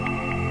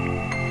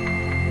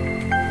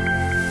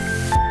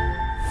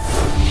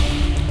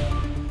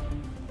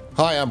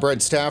Hi, I'm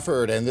Brent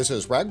Stafford, and this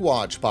is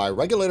RegWatch by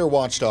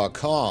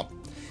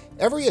regulatorwatch.com.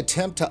 Every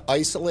attempt to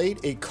isolate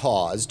a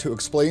cause to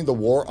explain the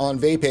war on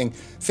vaping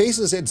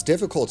faces its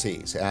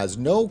difficulties, as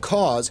no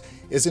cause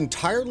is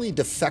entirely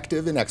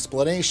defective in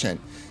explanation,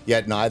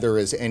 yet neither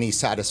is any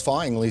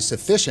satisfyingly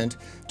sufficient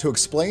to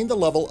explain the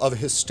level of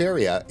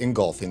hysteria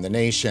engulfing the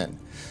nation.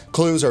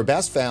 Clues are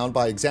best found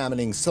by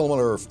examining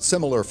similar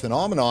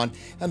phenomenon,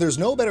 and there's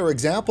no better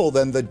example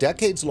than the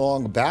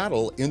decades-long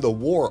battle in the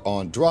war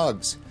on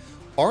drugs.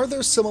 Are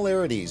there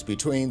similarities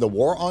between the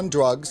war on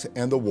drugs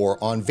and the war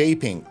on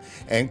vaping?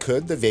 And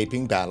could the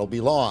vaping battle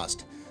be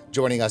lost?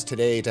 Joining us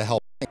today to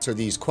help answer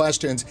these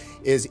questions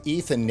is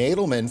Ethan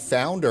Nadelmann,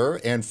 founder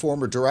and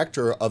former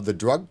director of the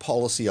Drug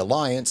Policy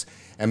Alliance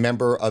and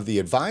member of the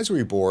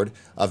advisory board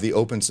of the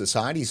Open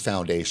Societies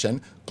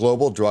Foundation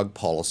Global Drug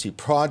Policy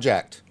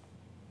Project.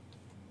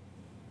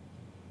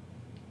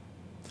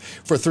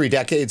 For 3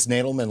 decades,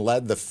 Nadelmann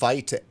led the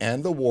fight to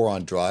end the war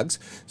on drugs,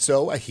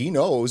 so he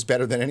knows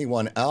better than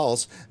anyone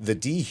else the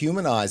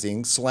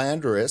dehumanizing,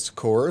 slanderous,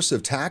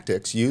 coercive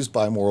tactics used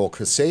by moral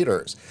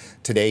crusaders.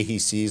 Today, he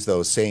sees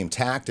those same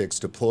tactics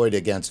deployed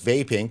against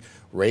vaping,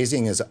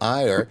 raising his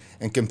ire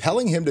and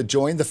compelling him to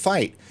join the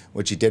fight,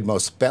 which he did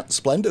most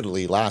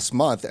splendidly last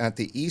month at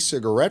the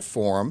E-Cigarette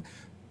Forum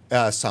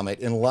Summit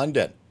in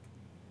London.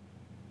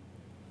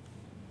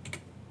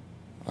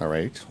 All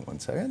right, 1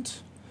 second.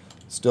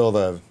 Still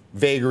the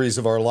vagaries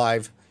of our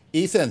live.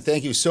 Ethan,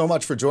 thank you so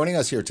much for joining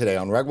us here today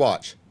on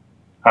RegWatch.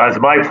 It's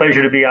my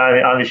pleasure to be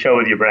on the show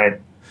with you,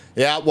 Brent.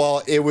 Yeah,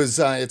 well,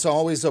 it's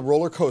always a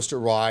roller coaster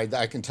ride.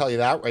 I can tell you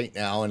that right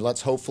now, and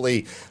let's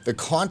hopefully the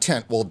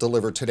content will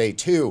deliver today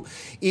too.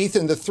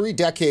 Ethan, the 3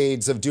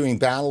 decades of doing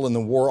battle in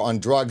the war on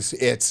drugs,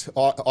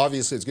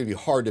 obviously it's going to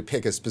be hard to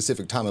pick a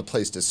specific time and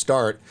place to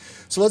start.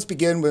 So let's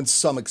begin with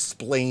some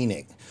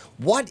explaining.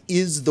 What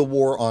is the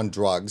war on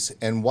drugs,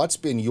 and what's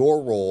been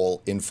your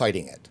role in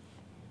fighting it?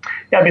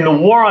 Yeah, I mean, the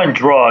war on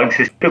drugs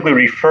is typically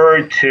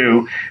referred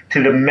to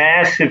the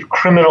massive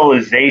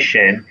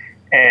criminalization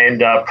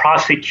and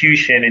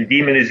prosecution and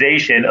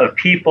demonization of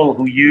people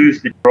who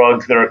use the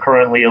drugs that are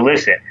currently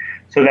illicit.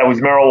 So that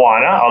was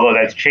marijuana, although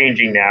that's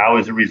changing now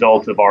as a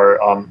result of our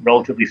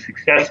relatively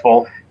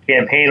successful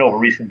campaign over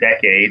recent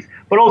decades,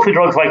 but also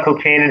drugs like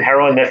cocaine and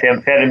heroin,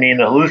 methamphetamine,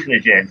 the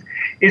hallucinogens.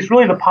 It's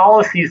really the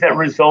policies that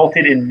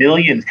resulted in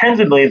millions, tens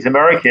of millions of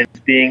Americans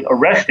being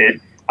arrested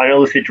on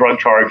illicit drug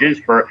charges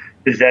for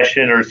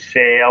possession or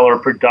sale or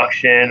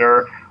production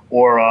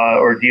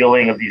or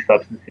dealing of these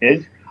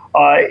substances.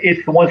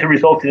 It's the ones that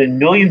resulted in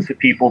millions of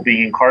people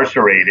being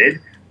incarcerated.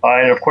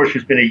 And of course,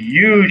 there's been a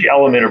huge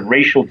element of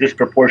racial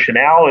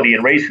disproportionality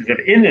and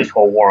racism in this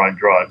whole war on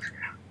drugs,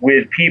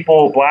 with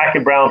people, black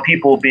and brown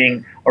people,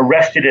 being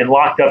arrested and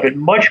locked up at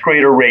much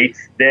greater rates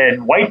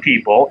than white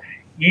people,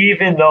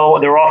 even though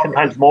they're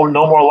oftentimes no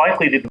more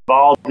likely to be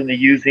involved in the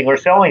using or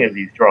selling of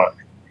these drugs.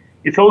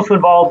 It's also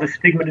involved the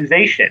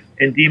stigmatization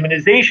and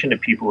demonization of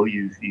people who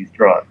use these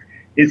drugs.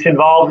 It's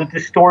involved the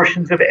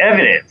distortions of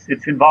evidence.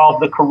 It's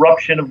involved the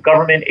corruption of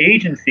government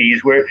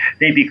agencies where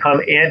they become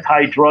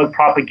anti-drug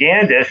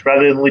propagandists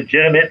rather than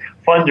legitimate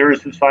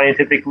funders of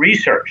scientific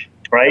research,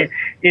 right?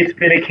 It's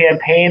been a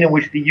campaign in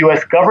which the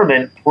U.S.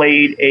 government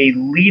played a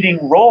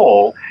leading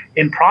role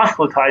in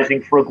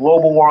proselytizing for a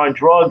global war on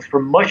drugs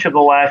for much of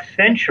the last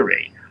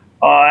century.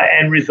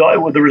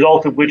 The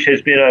result of which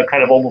has been a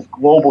kind of almost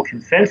global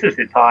consensus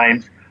at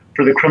times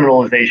for the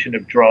criminalization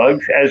of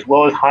drugs, as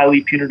well as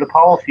highly punitive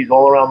policies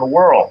all around the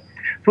world.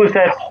 So it's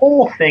that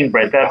whole thing,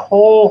 Brent, that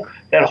whole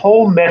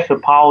mess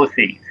of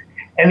policies.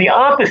 And the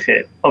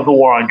opposite of the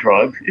war on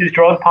drugs is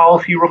drug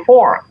policy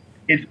reform.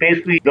 It's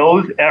basically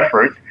those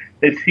efforts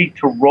that seek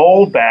to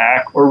roll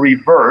back or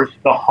reverse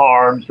the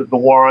harms of the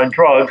war on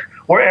drugs,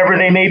 wherever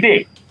they may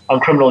be, on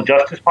criminal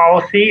justice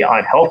policy,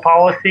 on health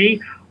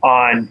policy,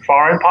 on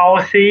foreign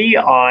policy,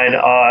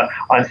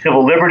 on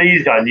civil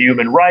liberties, on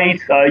human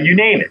rights, you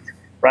name it,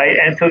 right?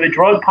 And so the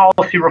drug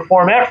policy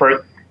reform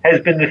effort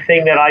has been the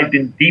thing that I've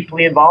been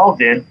deeply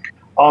involved in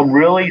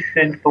really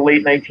since the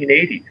late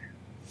 1980s.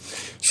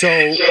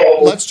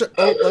 So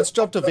let's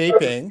jump to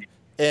vaping.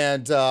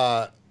 And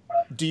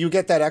do you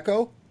get that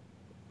echo?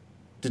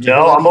 Did you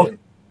No, I'm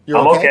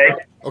okay.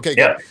 Okay, good.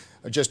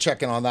 Yeah. Just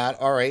checking on that.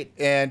 All right.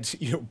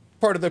 And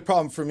part of the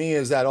problem for me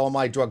is that all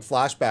my drug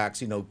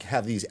flashbacks,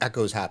 have these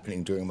echoes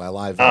happening during my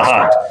live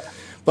streams.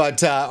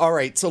 But all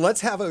right, so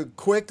let's have a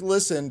quick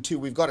listen to,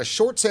 we've got a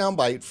short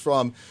soundbite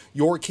from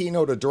your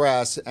keynote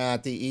address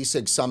at the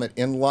E-Cig Summit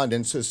in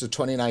London. So this is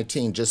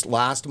 2019, just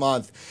last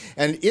month.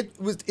 And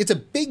it's a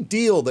big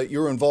deal that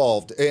you're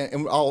involved.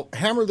 And I'll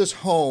hammer this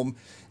home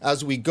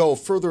as we go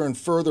further and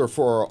further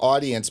for our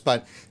audience,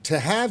 but to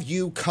have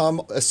you come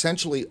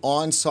essentially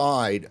on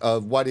side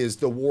of what is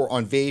the war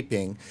on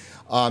vaping,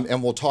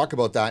 and we'll talk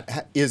about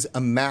that, is a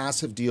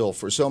massive deal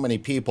for so many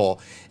people.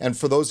 And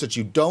for those that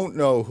you don't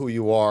know who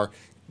you are,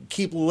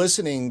 keep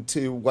listening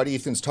to what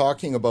Ethan's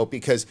talking about,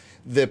 because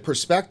the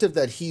perspective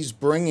that he's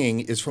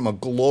bringing is from a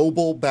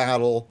global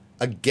battle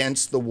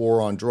against the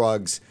war on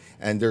drugs,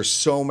 and there's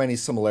so many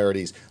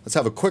similarities. Let's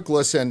have a quick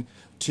listen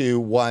to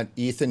what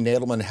Ethan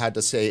Nadelmann had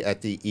to say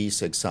at the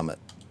e-cig summit?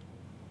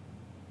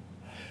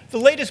 The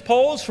latest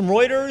polls from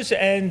Reuters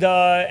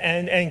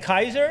and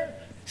Kaiser,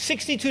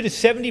 62 to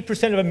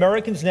 70% of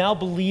Americans now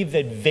believe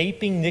that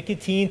vaping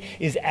nicotine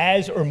is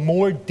as or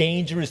more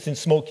dangerous than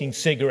smoking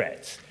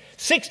cigarettes.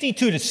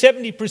 62 to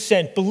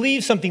 70%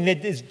 believe something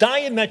that is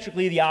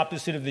diametrically the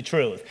opposite of the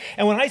truth.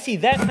 And when I see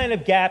that kind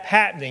of gap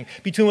happening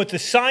between what the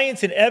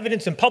science and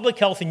evidence and public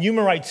health and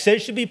human rights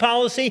says should be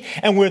policy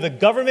and where the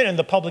government and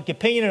the public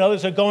opinion and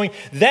others are going,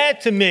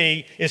 that to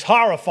me is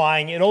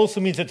horrifying. It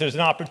also means that there's an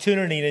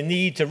opportunity and a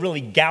need to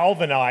really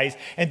galvanize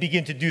and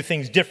begin to do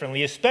things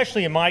differently,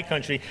 especially in my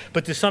country,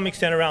 but to some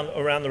extent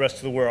around the rest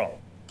of the world.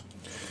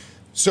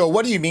 So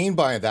what do you mean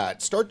by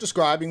that? Start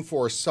describing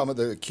for us some of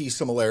the key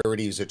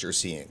similarities that you're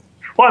seeing.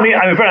 Well,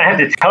 Brent, I have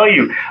to tell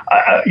you,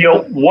 I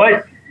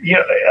did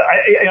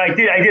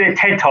a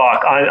TED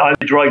talk on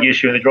the drug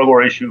issue and the drug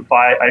war issue.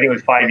 I think it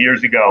was 5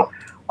 years ago,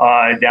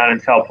 down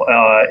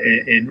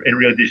in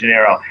Rio de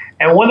Janeiro.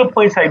 And one of the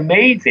points I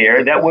made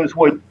there, that was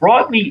what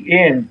brought me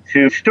in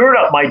to stir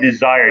up my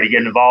desire to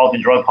get involved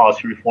in drug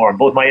policy reform,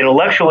 both my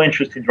intellectual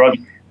interest in drug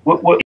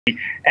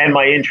and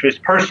my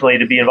interest personally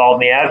to be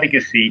involved in the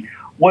advocacy,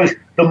 was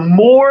the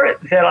more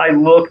that I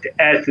looked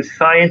at the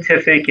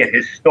scientific and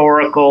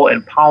historical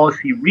and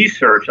policy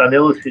research on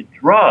illicit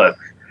drugs,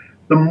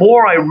 the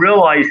more I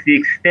realized the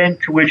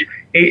extent to which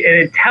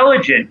an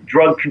intelligent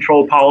drug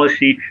control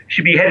policy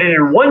should be headed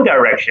in one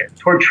direction,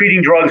 toward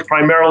treating drugs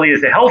primarily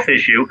as a health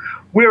issue,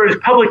 whereas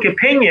public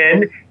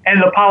opinion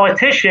and the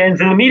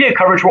politicians and the media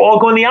coverage were all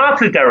going the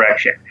opposite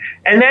direction.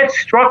 And that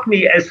struck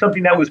me as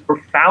something that was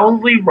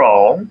profoundly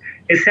wrong.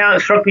 It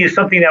struck me as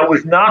something that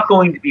was not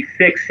going to be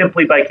fixed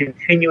simply by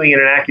continuing in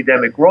an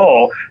academic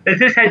role, that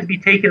this had to be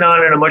taken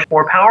on in a much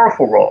more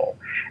powerful role.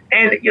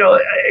 And,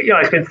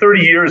 I spent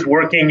 30 years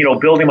working,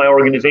 building my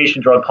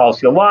organization, Drug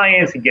Policy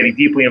Alliance, and getting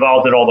deeply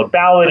involved in all the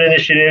ballot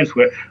initiatives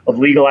of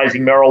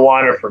legalizing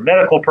marijuana for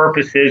medical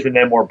purposes and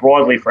then more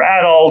broadly for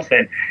adults,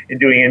 and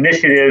doing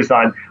initiatives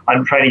on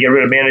trying to get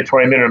rid of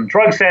mandatory minimum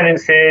drug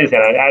sentences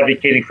and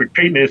advocating for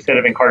treatment instead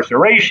of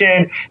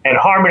incarceration and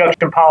harm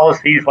reduction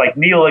policies like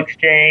needle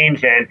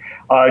exchange and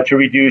to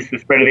reduce the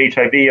spread of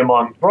HIV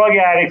among drug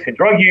addicts and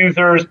drug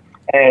users,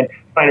 and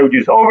trying to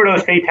reduce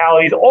overdose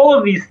fatalities. All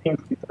of these things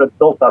sort of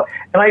built up.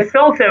 And I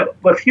felt that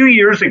a few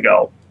years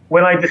ago,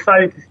 when I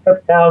decided to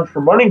step down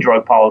from running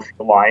Drug Policy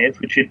Alliance,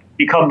 which had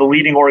become the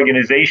leading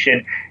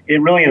organization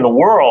in the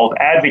world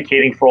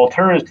advocating for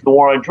alternatives to the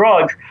war on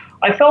drugs,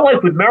 I felt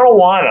like with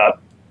marijuana,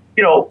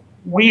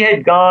 we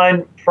had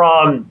gone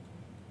from,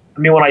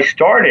 when I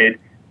started,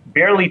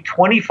 barely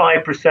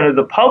 25% of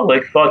the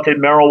public thought that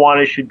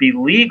marijuana should be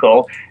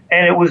legal,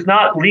 and it was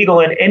not legal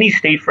in any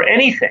state for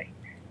anything.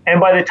 And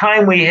by the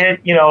time we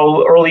hit,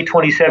 early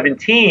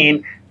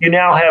 2017, you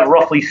now have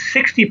roughly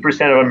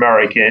 60% of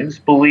Americans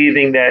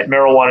believing that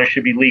marijuana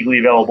should be legally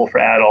available for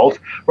adults,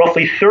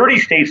 roughly 30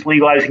 states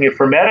legalizing it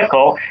for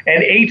medical,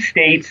 and 8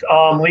 states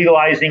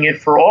legalizing it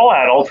for all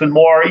adults, and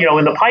more,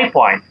 in the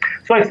pipeline.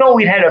 So I felt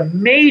we'd had a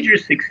major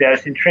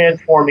success in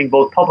transforming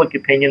both public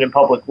opinion and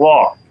public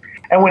law.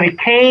 And when it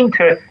came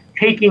to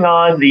taking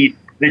on the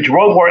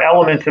drug war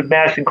elements of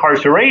mass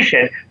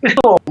incarceration, there's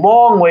still a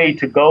long way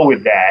to go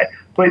with that.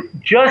 But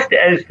just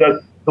as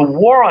the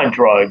war on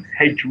drugs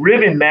had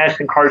driven mass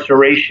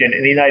incarceration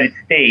in the United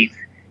States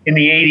in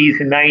the 80s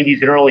and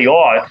 90s and early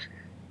aughts,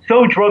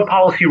 so drug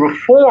policy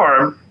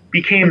reform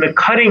became the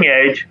cutting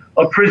edge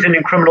of prison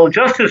and criminal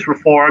justice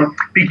reform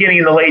beginning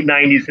in the late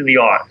 90s and the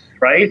aughts,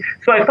 right?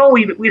 So I thought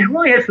we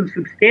really had some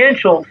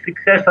substantial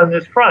success on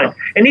this front.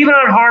 And even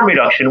on harm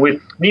reduction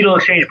with needle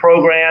exchange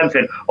programs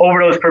and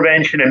overdose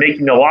prevention and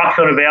making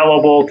naloxone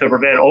available to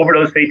prevent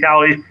overdose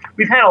fatalities,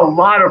 we've had a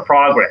lot of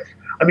progress.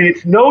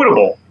 It's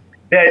notable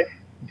that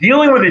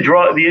dealing with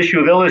the issue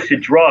of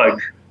illicit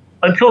drugs,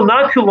 until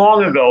not too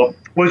long ago,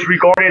 was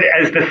regarded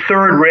as the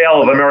third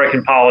rail of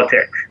American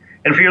politics.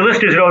 And for your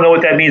listeners who don't know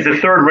what that means, the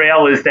third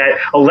rail is that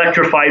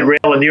electrified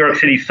rail in New York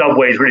City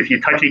subways where if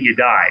you touch it, you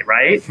die,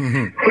 right?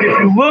 But if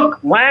you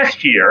look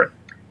last year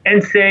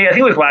and say, I think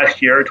it was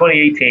last year,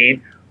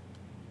 2018,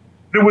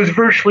 there was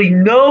virtually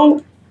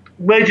no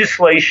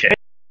legislation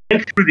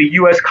through the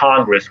U.S.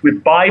 Congress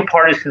with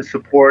bipartisan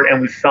support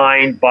and was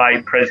signed by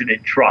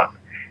President Trump.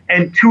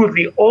 And two of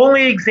the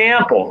only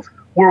examples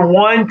were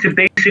one to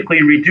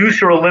basically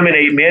reduce or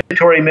eliminate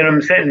mandatory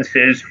minimum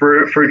sentences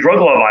for drug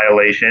law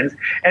violations,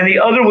 and the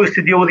other was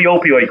to deal with the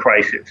opioid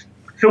crisis.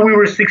 So we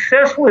were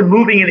successful in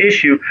moving an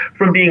issue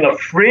from being a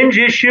fringe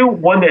issue,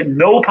 one that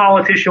no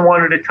politician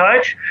wanted to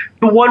touch,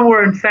 to one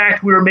where, in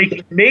fact, we were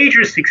making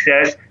major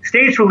success.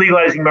 States were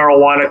legalizing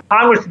marijuana.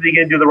 Congress was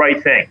beginning to do the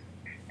right thing.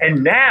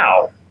 And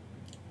now,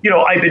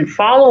 I've been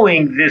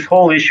following this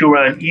whole issue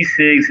around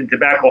e-cigs and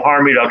tobacco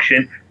harm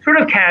reduction sort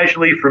of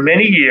casually for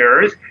many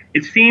years.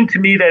 It seemed to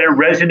me that it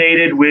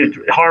resonated with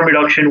harm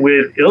reduction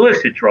with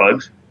illicit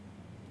drugs.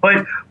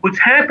 But what's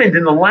happened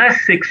in the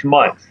last 6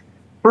 months,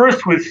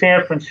 first with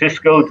San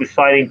Francisco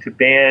deciding to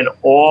ban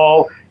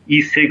all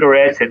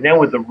e-cigarettes, and then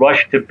with the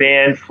rush to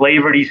ban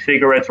flavored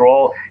e-cigarettes or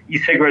all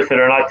e-cigarettes that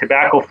are not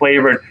tobacco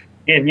flavored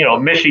in,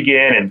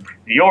 Michigan and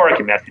New York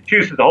and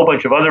Massachusetts, a whole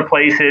bunch of other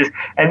places.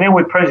 And then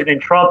with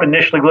President Trump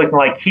initially looking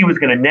like he was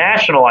going to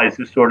nationalize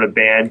this sort of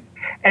ban.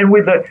 And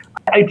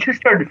I just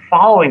started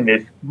following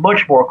this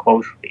much more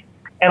closely.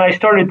 And I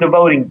started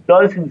devoting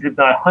dozens, if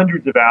not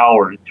hundreds of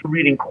hours to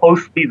reading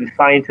closely the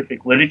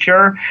scientific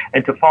literature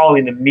and to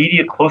following the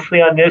media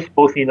closely on this,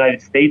 both in the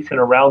United States and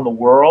around the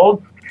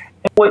world.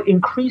 And what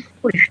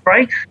increasingly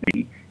strikes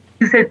me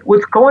is that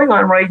what's going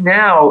on right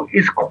now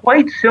is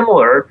quite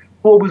similar to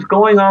what was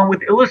going on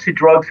with illicit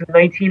drugs in the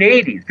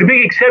 1980s. The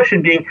big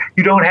exception being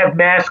you don't have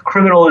mass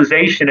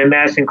criminalization and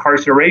mass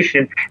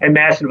incarceration and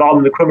mass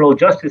involvement in the criminal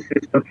justice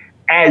system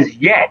as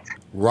yet.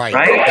 Right.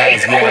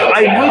 As yet.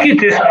 I look at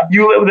this,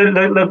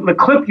 the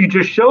clip you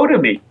just showed to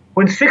me,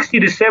 when 60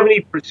 to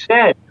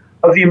 70%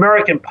 of the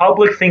American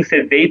public thinks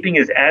that vaping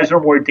is as or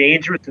more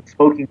dangerous than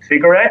smoking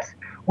cigarettes,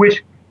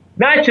 which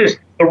not just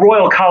the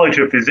Royal College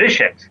of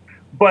Physicians,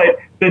 but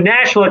the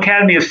National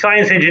Academy of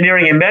Science,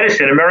 Engineering, and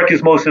Medicine,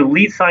 America's most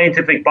elite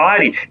scientific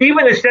body,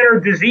 even the Center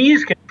of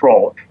Disease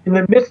Control, in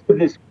the midst of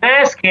this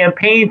mass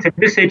campaign to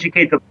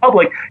miseducate the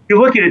public,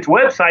 you look at its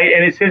website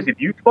and it says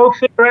if you smoke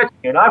cigarettes,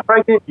 you're not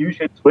pregnant, you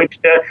should switch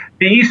to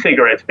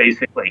e-cigarettes,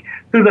 basically.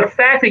 So the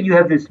fact that you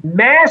have this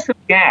massive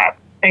gap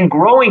and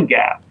growing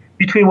gap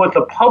between what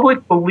the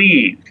public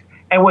believes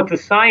and what the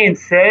science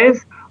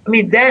says, I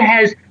mean, that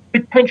has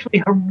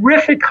potentially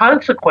horrific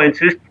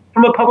consequences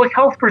from a public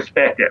health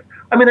perspective.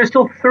 I mean, there's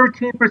still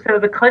 13%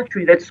 of the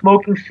country that's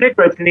smoking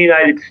cigarettes in the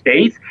United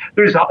States.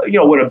 There's,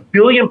 1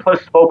 billion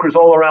plus smokers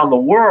all around the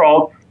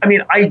world. I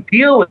mean,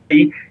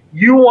 ideally,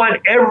 you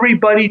want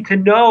everybody to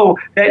know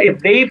that if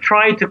they've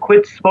tried to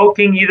quit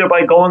smoking either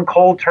by going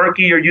cold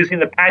turkey or using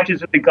the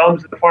patches of the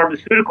gums of the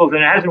pharmaceuticals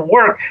and it hasn't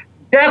worked,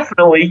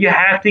 definitely you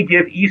have to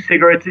give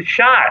e-cigarettes a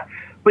shot.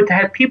 But to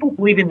have people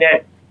believing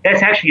that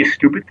that's actually a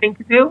stupid thing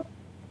to do,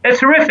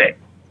 that's horrific.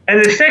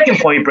 And the second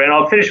point, Brent,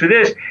 I'll finish with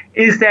this,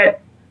 is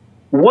that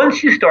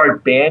once you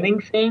start banning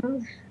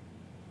things,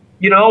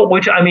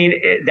 which, I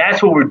mean,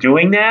 that's what we're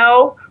doing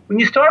now. When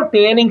you start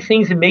banning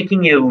things and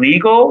making it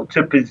illegal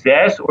to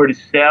possess or to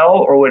sell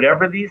or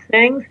whatever these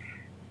things,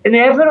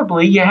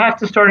 inevitably you have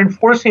to start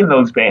enforcing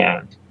those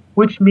bans,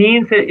 which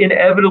means that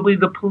inevitably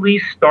the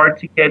police start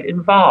to get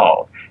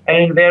involved.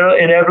 And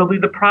inevitably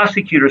the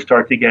prosecutors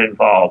start to get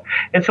involved.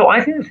 And so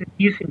I think there's a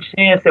decent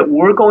chance that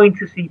we're going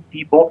to see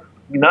people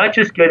not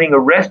just getting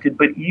arrested,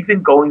 but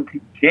even going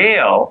to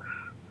jail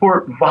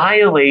for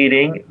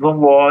violating the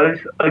laws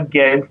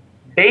against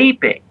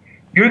vaping.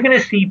 You're going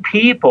to see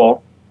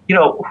people,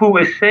 who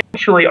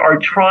essentially are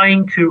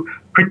trying to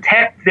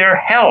protect their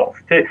health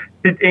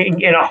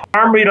in a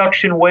harm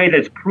reduction way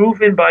that's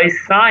proven by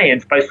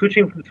science, by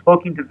switching from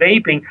smoking to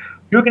vaping.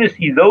 You're going to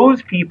see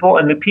those people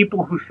and the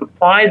people who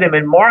supply them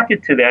and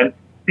market to them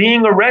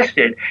being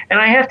arrested. And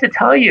I have to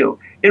tell you,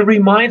 it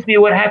reminds me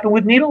of what happened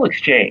with needle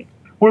exchange,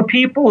 where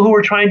people who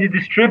were trying to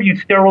distribute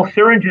sterile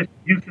syringes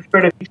used to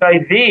spread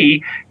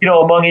HIV,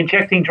 among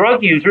injecting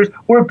drug users,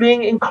 were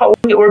being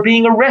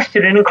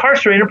arrested and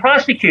incarcerated and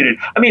prosecuted.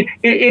 I mean,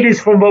 it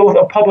is from both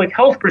a public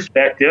health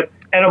perspective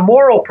and a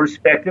moral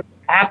perspective,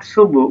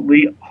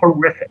 absolutely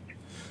horrific.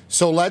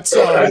 So let's,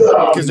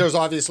 because there's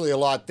obviously a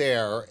lot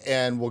there,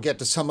 and we'll get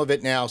to some of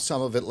it now,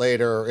 some of it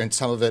later, and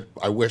some of it,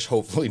 I wish,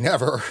 hopefully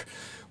never.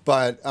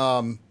 But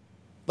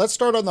let's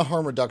start on the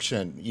harm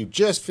reduction. You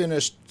just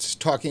finished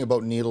talking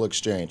about needle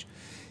exchange.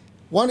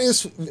 One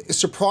is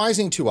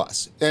surprising to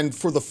us, and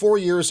for the 4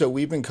 years that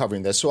we've been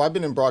covering this, so I've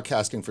been in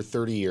broadcasting for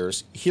 30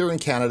 years, here in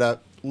Canada,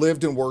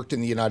 lived and worked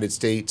in the United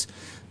States,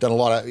 done a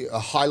lot of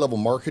high-level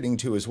marketing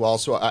too as well,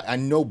 so I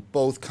know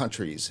both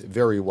countries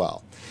very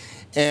well.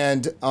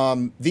 And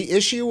the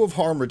issue of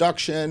harm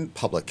reduction,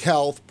 public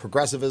health,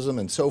 progressivism,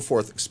 and so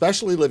forth,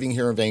 especially living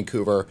here in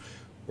Vancouver,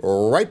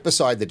 right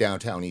beside the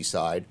downtown east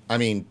side. I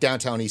mean,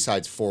 downtown east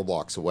side's 4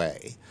 blocks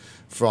away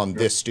from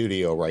this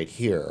studio right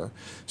here.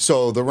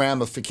 So the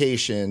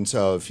ramifications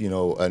of,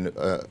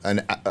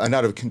 an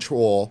out of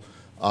control,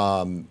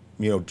 hard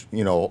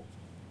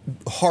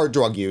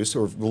drug use,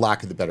 or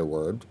lack of the better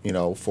word,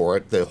 for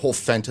it, the whole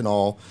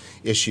fentanyl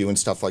issue and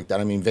stuff like that.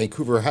 I mean,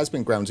 Vancouver has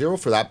been ground zero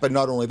for that, but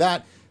not only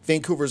that,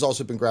 Vancouver has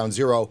also been ground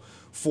zero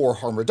for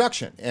harm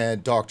reduction.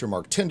 And Dr.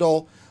 Mark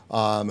Tyndall,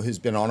 who's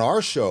been on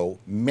our show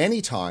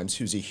many times,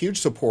 who's a huge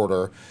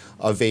supporter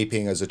of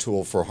vaping as a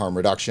tool for harm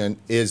reduction,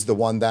 is the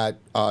one that,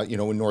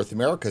 in North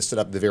America set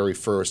up the very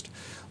first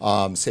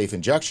safe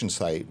injection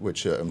site,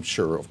 which I'm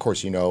sure, of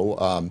course,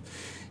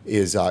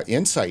 is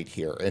Insight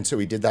here. And so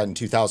he did that in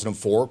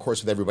 2004, of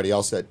course, with everybody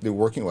else that they're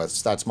working with.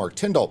 So that's Mark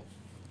Tyndall.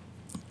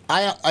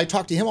 I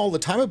talk to him all the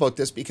time about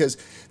this because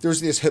there's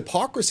this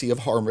hypocrisy of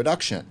harm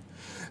reduction.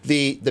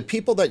 The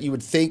people that you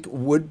would think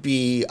would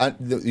be,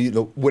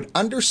 would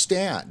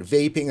understand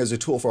vaping as a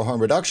tool for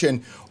harm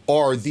reduction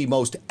are the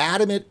most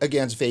adamant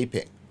against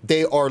vaping.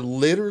 They are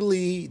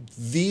literally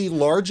the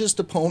largest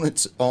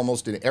opponents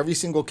almost in every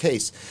single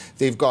case.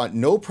 They've got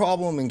no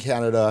problem in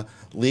Canada,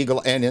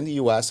 legal, and in the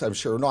US, I'm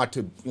sure, not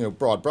to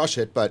broad brush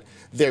it, but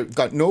they've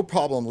got no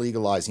problem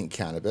legalizing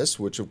cannabis,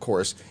 which of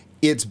course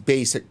its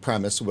basic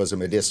premise was a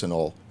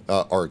medicinal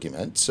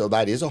argument. So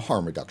that is a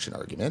harm reduction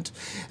argument.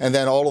 And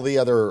then all of the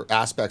other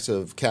aspects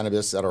of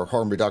cannabis that are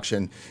harm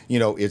reduction,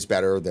 it's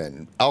better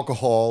than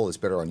alcohol, it's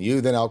better on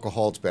you than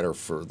alcohol, it's better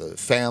for the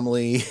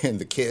family and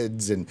the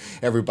kids and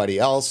everybody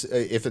else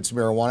if it's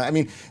marijuana. I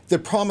mean, the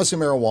promise of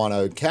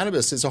marijuana,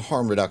 cannabis is a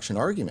harm reduction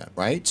argument,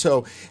 right?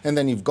 So, and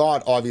then you've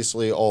got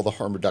obviously all the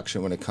harm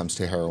reduction when it comes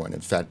to heroin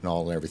and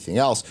fentanyl and everything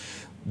else.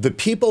 The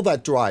people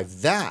that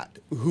drive that,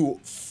 who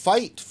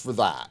fight for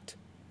that,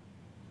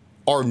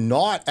 are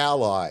not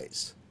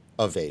allies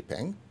of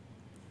vaping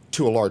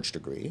to a large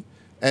degree.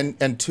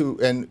 And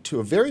to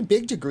a very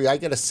big degree, I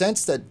get a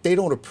sense that they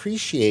don't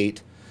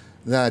appreciate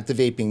that the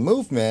vaping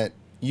movement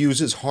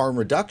uses harm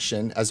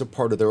reduction as a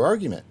part of their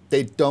argument.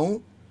 They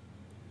don't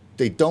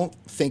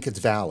think it's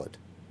valid.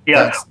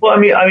 Yeah. Well,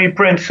 I mean,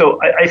 Brent, so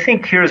I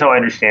think here's how I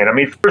understand. I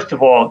mean, first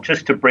of all,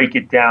 just to break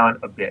it down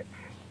a bit,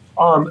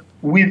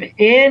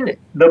 within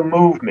the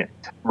movement,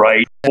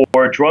 right,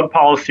 for drug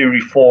policy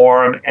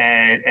reform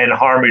and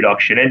harm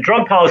reduction, and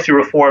drug policy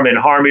reform and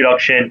harm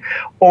reduction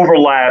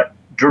overlap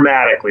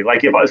dramatically.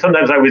 Like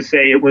sometimes I would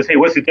say, what's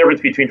the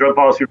difference between drug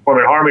policy reform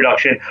and harm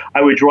reduction?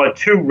 I would draw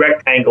two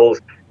rectangles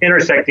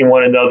intersecting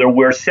one another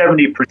where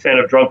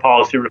 70% of drug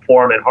policy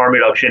reform and harm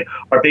reduction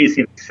are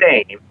basically the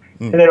same.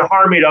 And then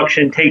harm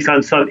reduction takes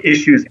on some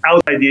issues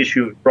outside the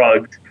issue of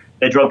drugs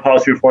that drug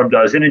policy reform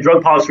does. And in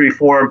drug policy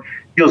reform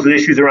deals with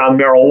issues around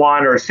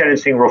marijuana or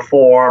sentencing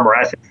reform or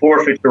asset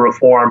forfeiture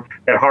reform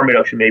that harm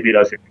reduction maybe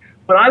doesn't.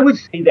 But I would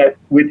say that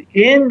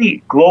within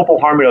the global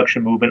harm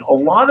reduction movement, a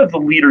lot of the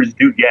leaders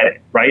do get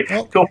it, right?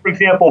 So, for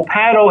example,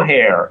 Pat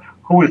O'Hare,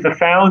 who is the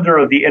founder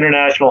of the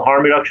International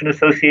Harm Reduction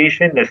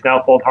Association, that's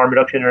now called Harm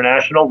Reduction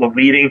International, the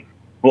leading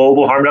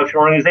global harm reduction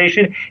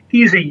organization,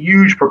 he's a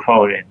huge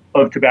proponent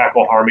of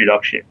tobacco harm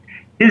reduction.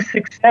 His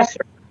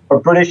successor, a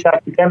British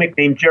academic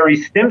named Jerry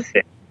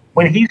Stimson,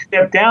 when he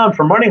stepped down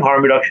from running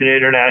Harm Reduction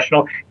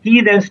International,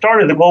 he then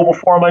started the Global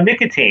Forum on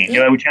Nicotine,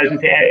 which has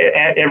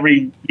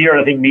every year,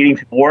 I think, meetings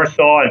in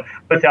Warsaw and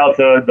puts out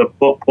the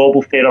book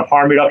Global State of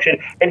Harm Reduction.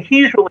 And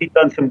he's really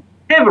done some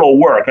pivotal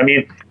work. I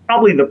mean,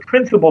 probably the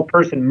principal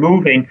person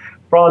moving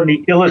from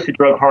the illicit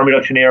drug harm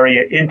reduction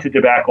area into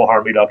tobacco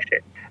harm reduction.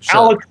 Sure.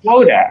 Alex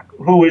Wodak,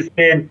 who has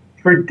been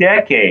for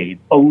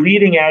decades a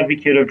leading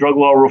advocate of drug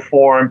law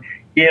reform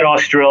in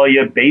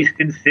Australia, based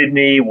in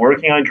Sydney,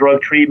 working on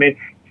drug treatment,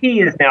 he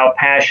is now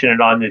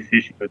passionate on this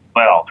issue as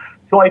well.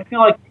 So I feel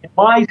like in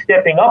my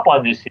stepping up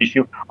on this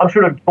issue, I'm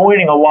sort of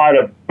joining a lot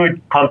of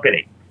good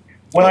company.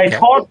 When I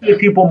talk to the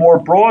people more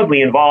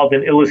broadly involved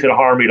in illicit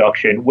harm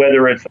reduction,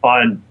 whether it's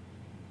on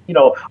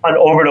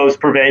overdose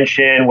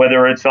prevention,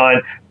 whether it's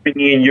on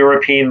bringing in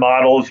European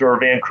models or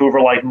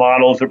Vancouver-like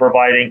models of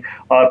providing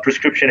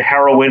prescription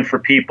heroin for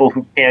people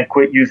who can't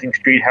quit using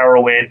street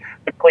heroin,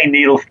 the clean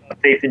needle,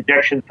 safe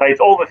injection sites,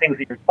 all the things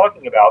that you're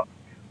talking about,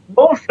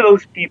 most of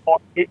those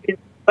people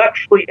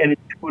intellectually and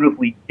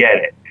intuitively get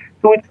it.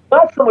 So it's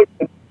not so much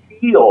the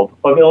field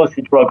of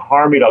illicit drug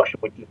harm reduction,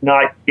 which is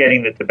not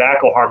getting the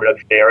tobacco harm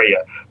reduction area.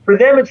 For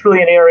them, it's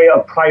really an area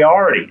of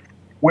priorities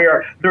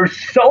where there's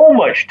so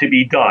much to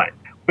be done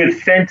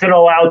with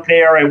fentanyl out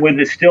there and with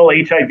the still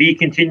HIV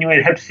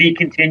continuing, Hep C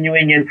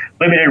continuing, and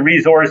limited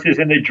resources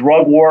in the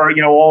drug war,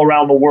 all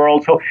around the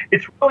world. So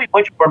it's really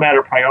much more a matter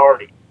of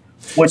priority.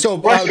 What's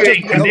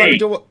frustrating to me, let me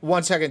do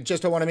one second.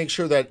 Just I want to make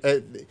sure that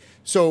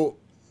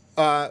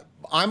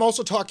I'm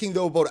also talking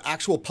though about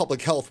actual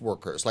public health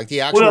workers, like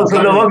the actual.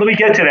 Let me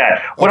get to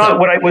that.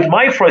 With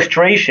my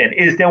frustration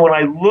is that when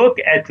I look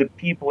at the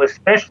people,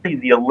 especially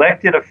the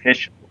elected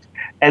officials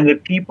and the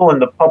people in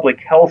the public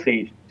health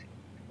agencies,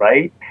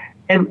 right?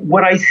 And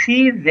what I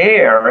see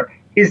there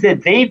is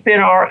that they've been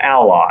our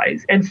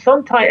allies, and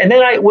sometimes, and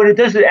then what it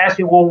does is ask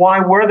me, well, why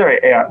were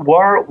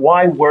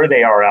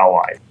they our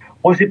allies?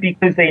 Was it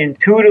because they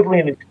intuitively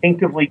and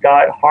instinctively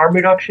got harm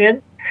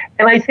reduction?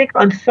 And I think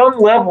on some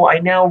level, I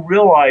now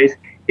realize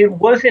it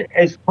wasn't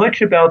as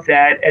much about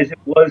that as it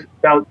was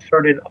about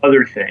certain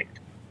other things.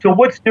 So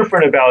what's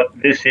different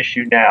about this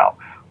issue now?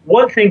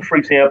 One thing, for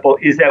example,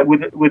 is that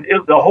with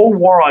the whole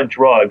war on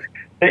drugs,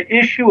 the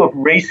issue of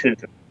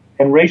racism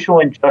and racial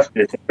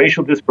injustice and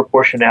racial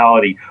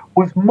disproportionality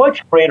was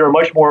much greater,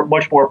 much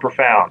more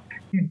profound.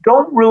 You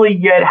don't really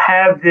yet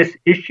have this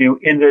issue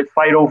in the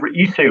fight over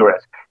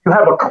e-cigarettes. You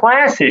have a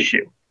class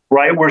issue,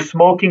 right, where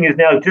smoking is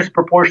now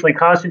disproportionately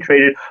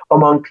concentrated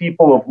among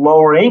people of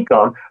lower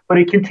income, but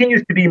it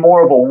continues to be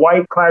more of a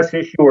white class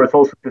issue, or it's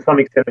also to some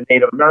extent a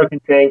Native American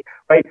thing,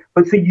 right?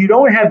 But so you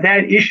don't have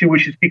that issue,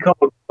 which has become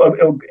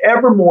an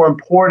ever more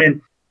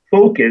important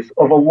focus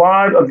of a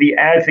lot of the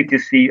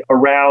advocacy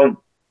around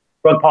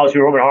drug policy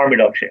reform and harm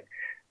reduction.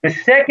 The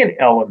second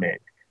element,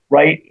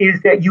 right,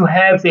 is that you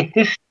have the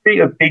history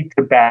of big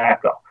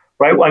tobacco,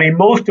 right? I mean,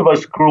 most of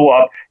us grew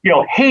up,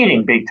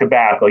 hating big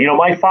tobacco.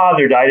 My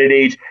father died at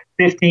age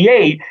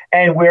 58,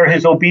 and where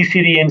his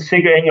obesity and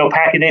cigarette,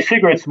 pack-a-day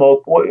cigarette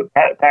smoke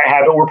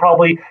habit were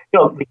probably,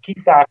 the key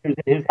factors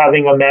in his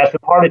having a massive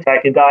heart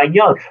attack and dying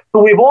young.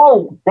 So we've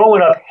all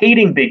grown up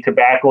hating big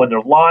tobacco, and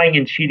they're lying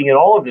and cheating and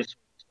all of this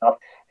stuff.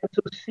 And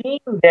so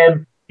seeing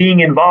them being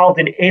involved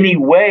in any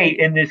way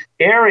in this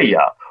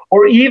area,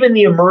 or even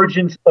the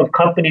emergence of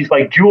companies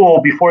like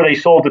Juul before they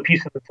sold a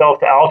piece of themselves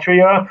to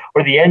Altria,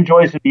 or the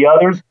Enjoys or the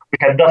others, which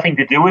have nothing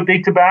to do with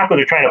big tobacco.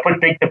 They're trying to put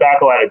big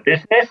tobacco out of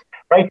business,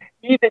 right?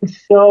 Even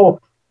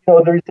so,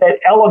 there's that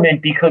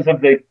element because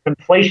of the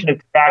conflation of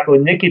tobacco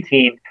and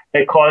nicotine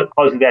that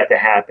causes that to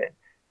happen.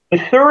 The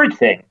third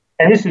thing,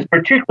 and this is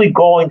particularly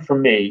galling for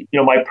me,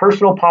 my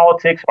personal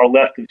politics are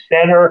left of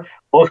center.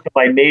 Most of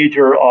my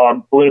major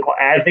political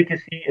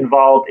advocacy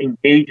involved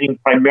engaging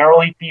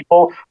primarily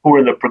people who are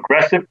in the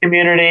progressive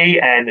community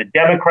and the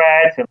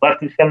Democrats and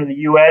left of center in the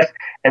U.S.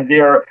 and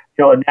their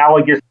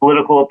analogous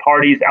political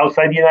parties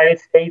outside the United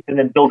States, and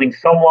then building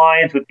some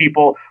lines with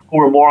people who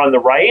are more on the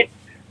right.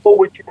 But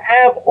what you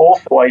have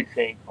also, I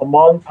think,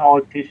 among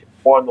politicians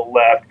more on the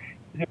left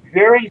is a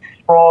very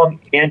strong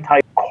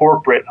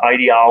anti-corporate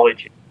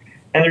ideology.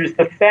 And there's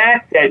the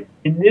fact that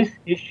in this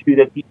issue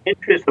that the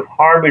interests of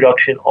harm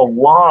reduction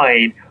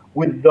align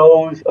with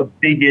those of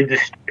big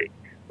industry,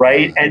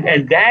 right?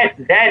 And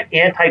that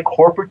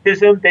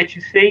anti-corporatism that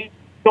you see.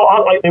 So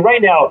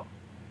right now,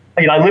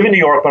 I live in New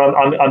York, but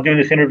I'm doing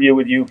this interview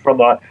with you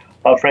from a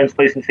friend's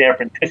place in San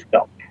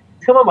Francisco.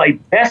 Some of my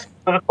best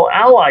political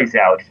allies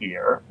out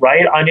here,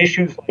 right, on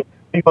issues like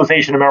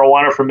legalization of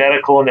marijuana for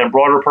medical and then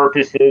broader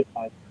purposes,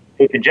 on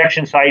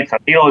injection sites, on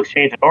needle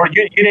exchange, or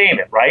you name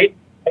it, right?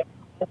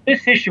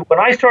 This issue, when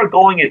I start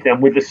going at them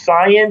with the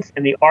science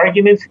and the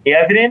arguments, the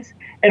evidence,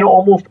 and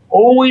almost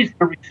always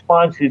the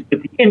response is,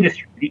 but the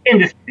industry,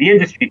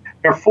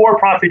 they're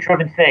for-profit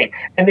driven thing.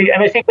 And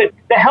I think, but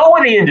the hell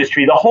with the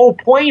industry. The whole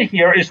point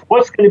here is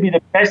what's going to be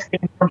the best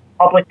thing for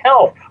public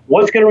health?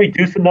 What's going to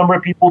reduce the number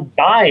of people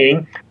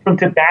dying from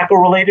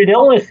tobacco-related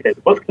illnesses?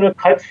 What's going to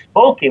cut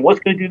smoking? What's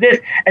going to do this?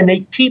 And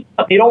they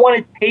don't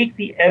want to take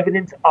the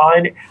evidence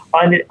on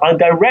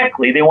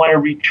directly. They want to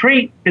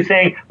retreat to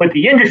saying, but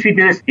the industry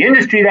did this, the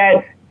industry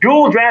that.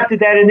 Juul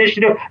drafted that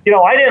initiative.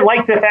 I didn't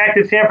like the fact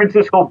that San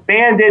Francisco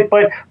banned it,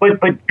 but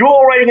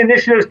Juul writing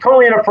initiative is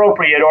totally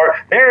inappropriate, or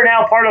they're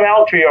now part of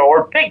Altria,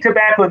 or big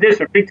tobacco this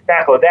or big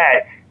tobacco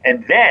that.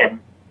 And then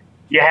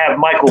you have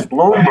Michael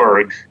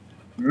Bloomberg's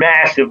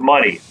massive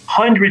money,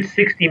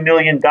 $160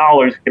 million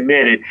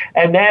committed.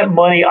 And that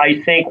money,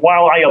 I think,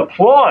 while I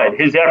applaud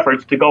his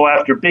efforts to go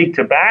after big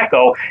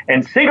tobacco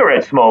and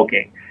cigarette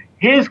smoking,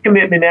 his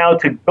commitment now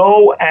to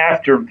go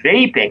after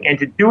vaping and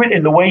to do it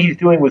in the way he's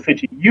doing with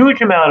such a huge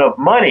amount of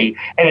money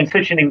and in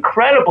such an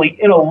incredibly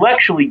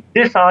intellectually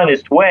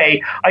dishonest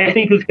way, I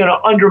think is going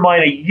to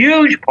undermine a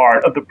huge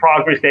part of the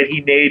progress that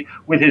he made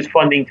with his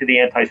funding to the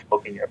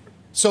anti-smoking effort.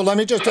 So let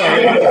me just,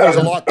 there's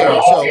a lot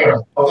there.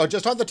 So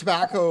just on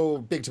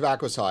the big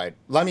tobacco side,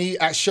 let me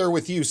share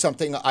with you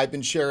something I've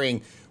been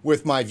sharing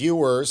with my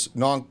viewers,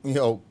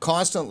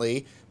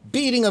 constantly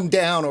beating them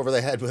down over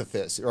the head with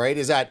this, right?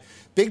 Is that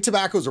big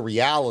tobacco is a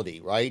reality,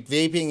 right?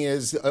 Vaping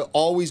is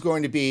always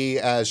going to be,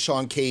 as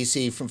Sean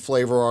Casey from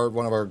Flavor,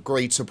 one of our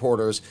great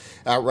supporters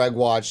at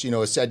RegWatch,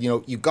 has said,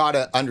 you got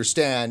to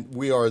understand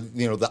we are,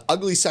 the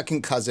ugly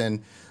second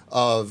cousin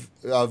of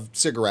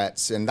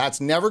cigarettes, and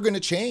that's never going to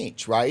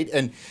change, right?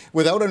 And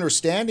without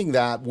understanding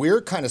that, we're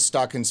kind of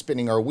stuck in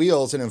spinning our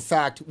wheels, and in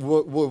fact,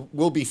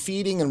 we'll be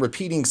feeding and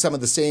repeating some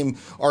of the same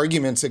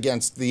arguments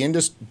against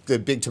the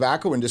big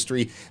tobacco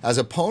industry as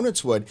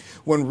opponents would,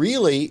 when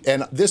really,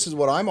 and this is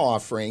what I'm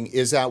offering,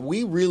 is that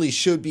we really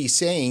should be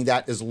saying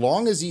that as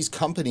long as these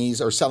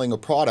companies are selling a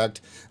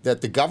product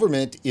that the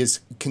government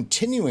is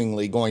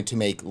continually going to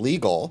make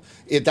legal,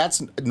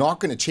 that's not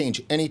going to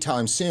change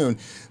anytime soon.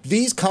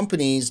 These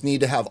companies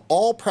need to have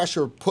all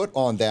pressure put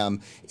on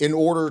them in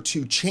order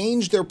to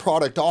change their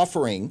product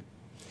offering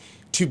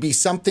to be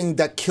something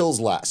that kills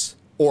less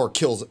or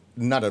kills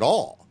not at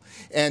all.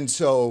 And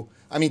so,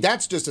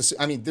 that's just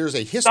there's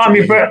a history.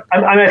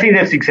 I think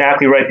that's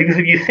exactly right, because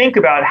if you think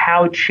about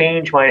how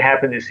change might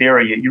happen in this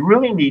area, you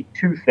really need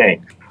two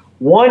things.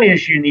 One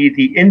is you need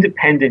the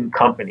independent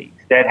companies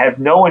that have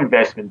no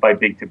investment by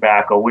big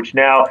tobacco, which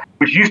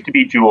used to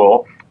be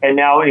Juul, and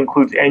now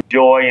includes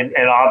Enjoy and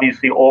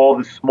obviously all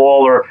the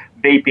smaller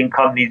vaping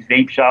companies,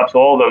 vape shops,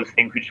 all those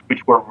things,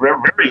 which were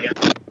very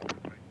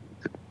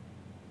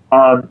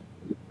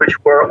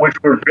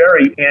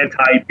very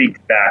anti-big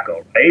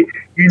tobacco, right?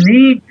 You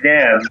need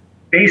them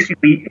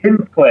basically in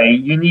play.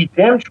 You need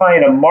them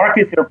trying to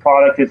market their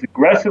product as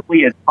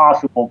aggressively as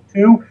possible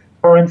to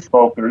current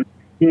smokers.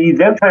 You need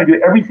them trying to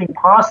do everything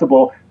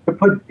possible to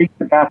put big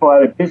tobacco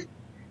out of business.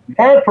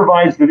 That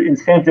provides the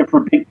incentive for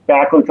big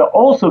tobacco to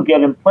also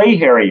get in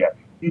play area.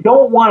 You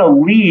don't want to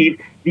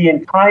leave the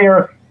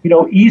entire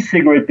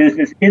e-cigarette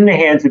business in the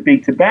hands of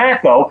big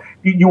tobacco.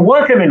 You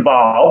want them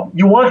involved.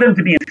 You want them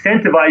to be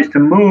incentivized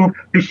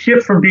to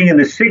shift from being in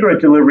the cigarette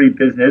delivery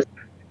business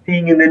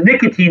being in the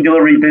nicotine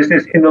delivery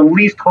business in the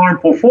least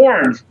harmful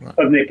forms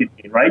of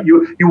nicotine, right?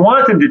 You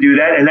want them to do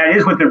that, and that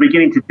is what they're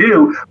beginning to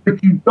do,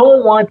 but you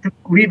don't want to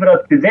leave it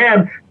up to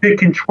them to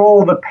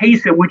control the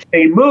pace at which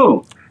they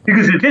move.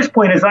 Because at this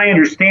point, as I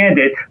understand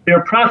it,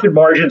 their profit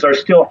margins are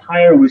still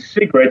higher with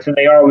cigarettes than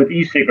they are with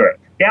e-cigarettes.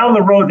 Down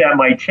the road, that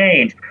might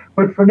change.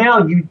 But for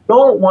now, you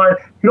don't want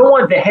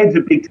the heads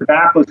of big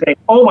tobacco saying,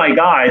 oh my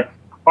God,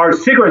 our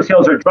cigarette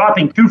sales are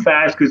dropping too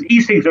fast because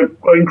e-cigs are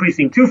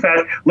increasing too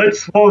fast.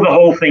 Let's slow the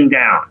whole thing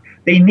down.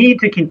 They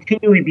need to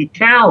continually be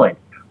challenged.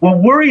 What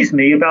worries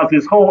me about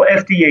this whole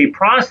FDA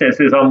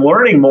process, as I'm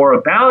learning more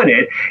about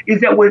it,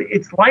 is that what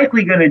it's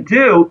likely going to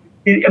do,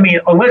 I mean,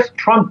 unless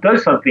Trump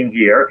does something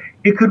here,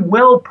 it could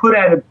well put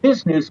out of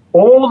business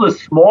all the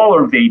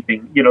smaller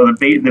vaping, you know, the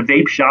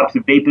vape shops,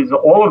 the vapers,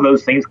 all of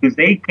those things, because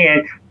they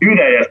can't do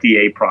that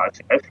FDA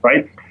process,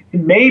 right? It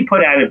may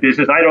put out of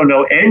business, I don't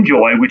know,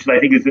 Enjoy, which I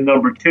think is the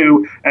number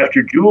 2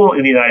 after Juul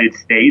in the United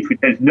States, which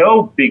has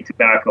no big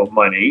tobacco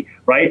money,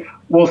 right?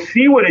 We'll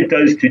see what it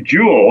does to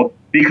Juul,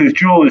 because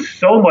Juul is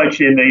so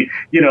much in the,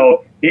 in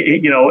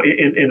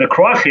the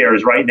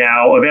crosshairs right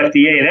now of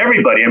FDA and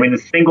everybody. I mean, the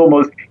single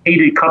most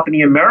hated company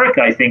in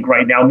America, I think,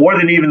 right now, more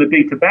than even the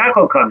big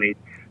tobacco companies.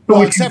 So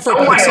well, except for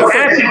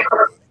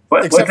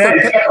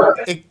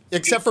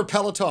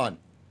Peloton.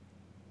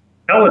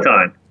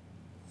 Peloton.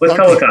 What's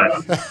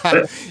Peloton?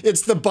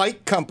 It's the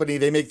bike company.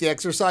 They make the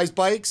exercise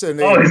bikes, and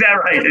is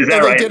that right? Is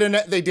that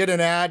right? They did an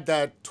ad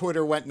that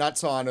Twitter went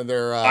nuts on, and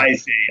they're. I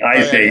see.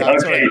 Okay,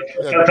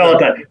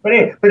 Peloton.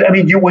 But I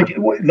mean,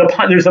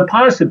 there's a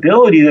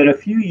possibility that a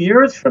few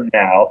years from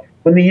now,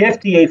 when the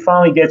FDA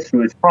finally gets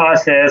through its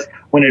process,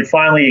 when it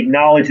finally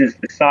acknowledges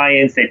the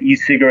science that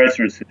e-cigarettes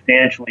are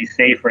substantially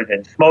safer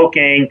than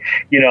smoking,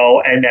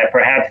 and that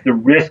perhaps the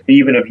risk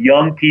even of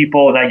young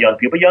people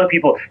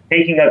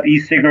taking up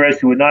e-cigarettes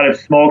who would not have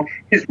smoked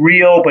is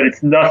real, but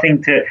it's not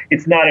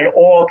at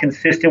all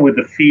consistent with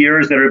the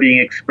fears that are being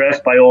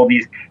expressed by all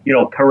these,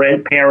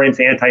 parents,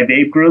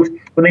 anti-vape groups.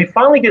 When they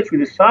finally get through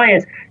the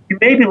science, you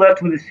may be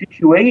left with a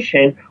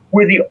situation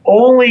where the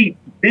only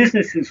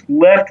businesses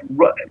left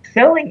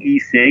selling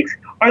e-cigs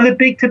are the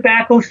big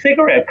tobacco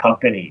cigarette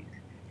companies.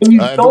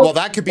 Well,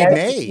 that could be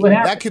May.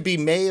 That could be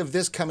May of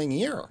this coming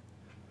year.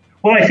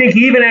 Well, I think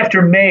even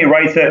after May,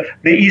 right,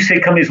 the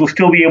e-cig companies will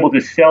still be able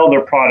to sell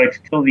their products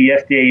till the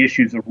FDA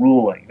issues a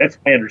ruling. That's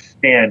my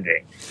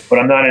understanding, but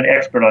I'm not an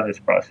expert on this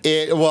process.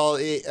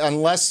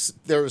 Unless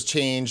there's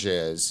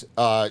changes,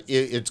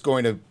 it's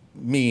going to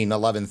mean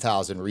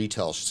 11,000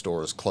 retail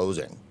stores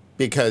closing,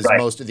 because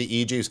most of the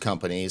e-juice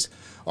companies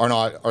are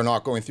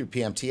not going through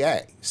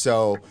PMTA.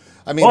 So,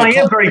 I mean, I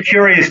am very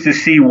curious to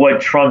see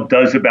what Trump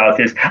does about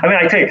this. I mean,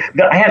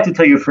 I have to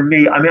tell you, for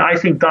me, I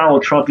think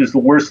Donald Trump is the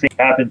worst thing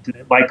that happened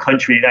to my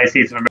country, the United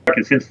States of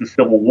America, since the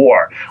Civil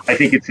War. I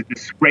think it's a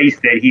disgrace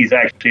that he's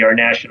actually our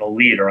national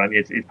leader. I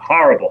mean, it's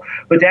horrible.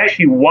 But to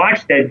actually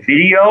watch that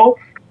video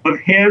of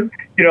him,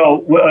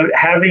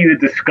 having the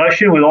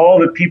discussion with all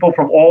the people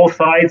from all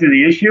sides of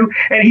the issue.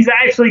 And he's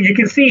actually, you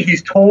can see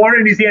he's torn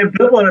and he's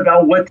ambivalent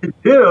about what to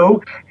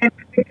do. And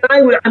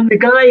the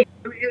guy,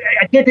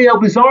 I can't tell you how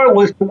bizarre it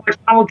was to watch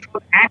Donald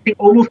Trump acting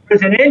almost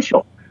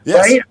presidential.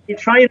 Yes. Right? You're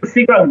trying to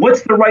figure out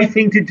what's the right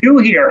thing to do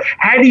here.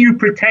 How do you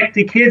protect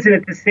the kids and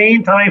at the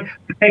same time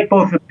protect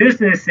both the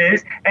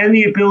businesses and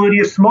the ability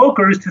of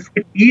smokers to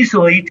switch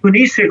easily to an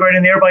e-cigarette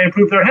and thereby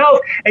improve their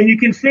health? And you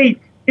can see,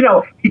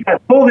 he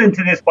got pulled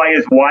into this by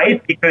his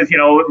wife because,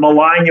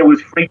 Melania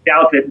was freaked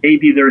out that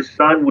maybe their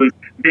son was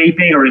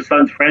vaping or his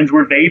son's friends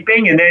were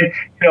vaping. And then,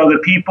 the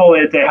people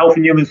at the Health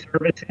and Human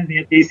Services,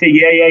 they say,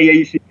 yeah,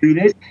 you should do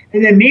this.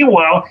 And then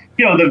meanwhile,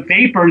 the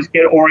vapers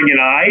get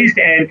organized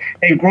and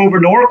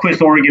Grover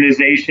Norquist's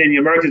organization, the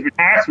Americans for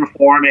Tax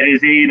Reform, and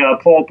his aide,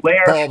 Paul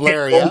Blair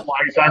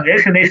on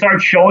this. And they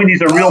start showing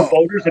these are real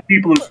voters and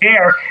people who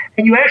care.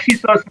 And you actually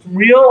saw some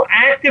real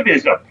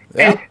activism.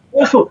 Yeah. And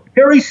also,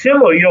 very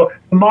similar,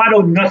 the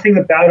motto, nothing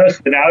about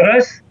us without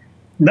us.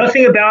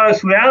 Nothing about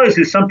us without us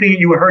is something that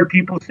you heard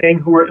people saying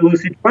who are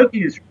illicit drug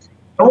users.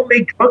 Don't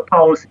make drug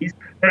policies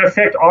that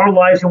affect our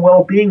lives and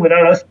well-being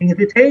without us being at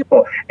the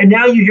table. And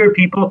now you hear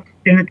people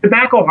in the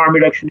tobacco harm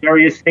reduction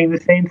area saying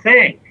the same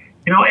thing.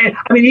 And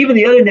I mean, even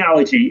the other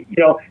analogy,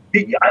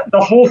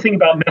 the whole thing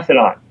about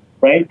methadone,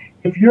 right?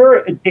 If you're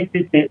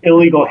addicted to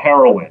illegal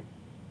heroin,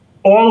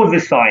 all of the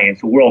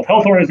science, the World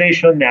Health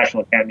Organization,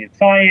 National Academy of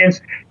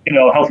Science,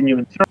 Health and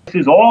Human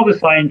Services, all the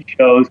science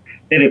shows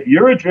that if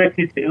you're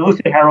addicted to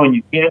illicit heroin,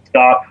 you can't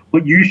stop.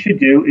 What you should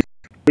do is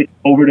switch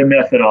over to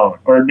methadone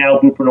or now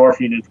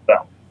buprenorphine as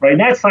well, right?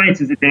 And that science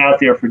has been out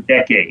there for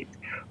decades.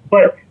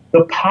 But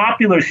the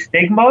popular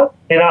stigma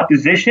and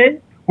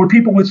opposition, where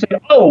people would say,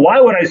 oh, why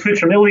would I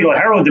switch from illegal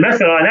heroin to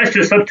methadone? That's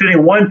just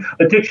substituting one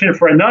addiction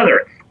for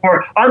another.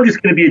 Or I'm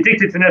just going to be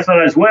addicted to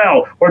methadone as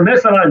well. Or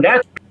methadone,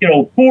 that's,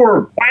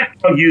 poor black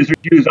drug users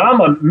use. I'm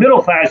a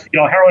middle class,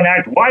 heroin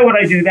addict. Why would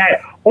I do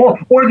that? Or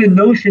the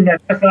notion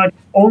that methadone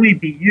can only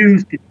be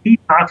used to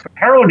detox from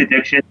heroin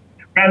addiction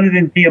rather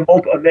than be a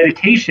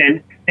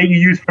medication that you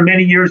use for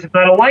many years, if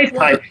not a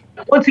lifetime.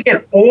 Once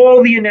again,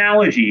 all the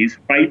analogies,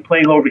 right,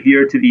 playing over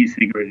here to the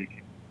e-cigarette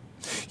issue.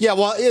 Yeah,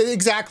 well,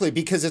 exactly,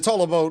 because it's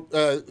all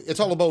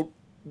about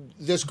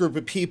this group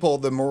of people,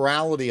 the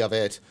morality of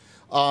it,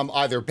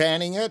 either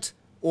banning it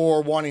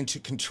or wanting to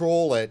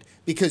control it,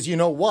 because you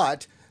know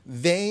what?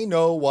 They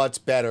know what's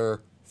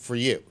better for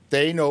you.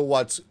 They know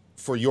what's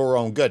for your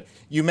own good.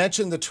 You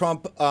mentioned the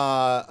Trump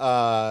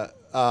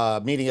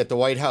meeting at the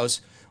White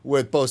House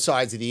with both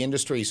sides of the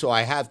industry. So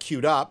I have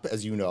queued up,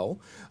 as you know,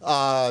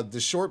 the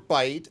short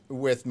bite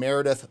with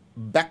Meredith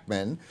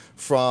Beckman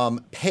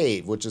from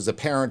PAVE, which is the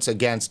Parents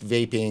Against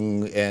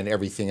Vaping and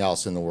Everything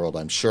Else in the World,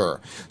 I'm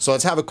sure. So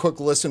let's have a quick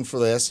listen for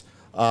this.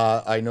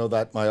 I know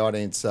that my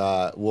audience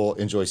will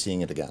enjoy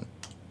seeing it again.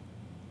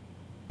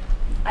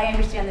 I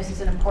understand this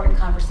is an important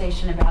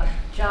conversation about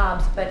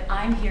jobs, but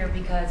I'm here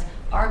because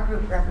our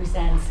group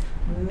represents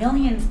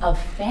millions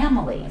of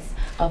families,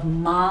 of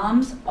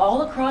moms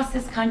all across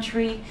this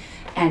country,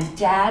 and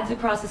dads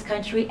across this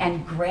country,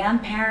 and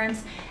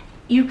grandparents.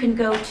 You can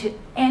go to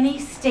any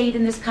state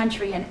in this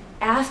country and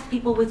ask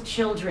people with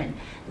children.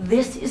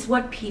 This is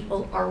what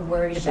people are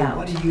worried about. So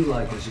what do you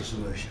like as a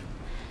solution?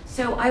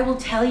 So I will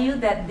tell you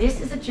that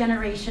this is a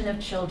generation of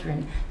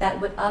children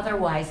that would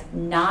otherwise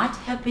not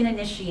have been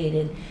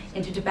initiated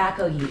into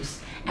tobacco use.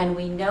 And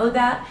we know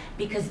that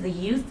because the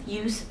youth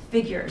use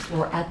figures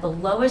were at the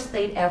lowest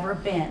they'd ever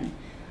been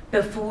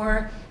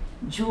before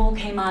Juul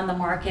came on the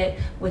market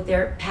with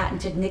their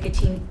patented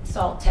nicotine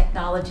salt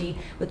technology,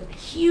 with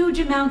huge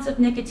amounts of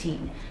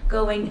nicotine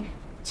going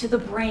to the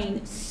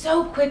brain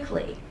so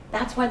quickly.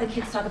 That's why the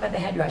kids talk about the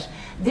head rush.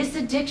 This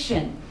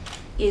addiction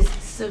is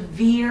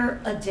severe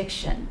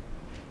addiction.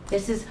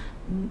 This is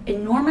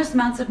enormous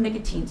amounts of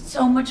nicotine,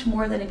 so much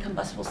more than in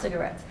combustible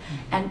cigarettes.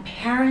 And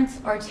parents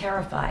are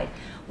terrified.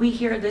 We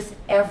hear this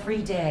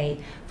every day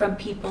from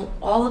people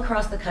all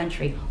across the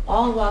country,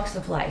 all walks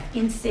of life,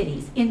 in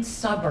cities, in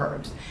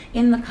suburbs,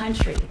 in the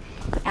country.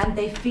 And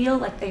they feel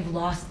like they've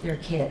lost their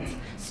kids.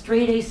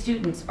 Straight A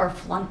students are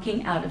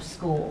flunking out of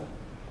school.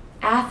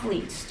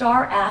 Athletes,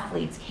 star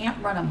athletes,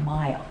 can't run a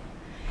mile.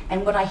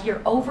 And what I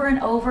hear over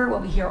and over,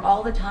 what we hear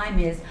all the time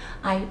is,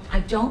 I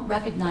don't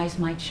recognize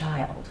my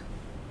child.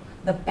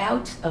 The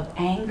bouts of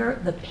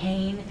anger, the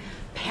pain,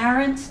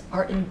 parents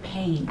are in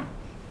pain,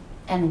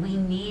 and we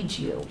need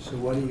you. So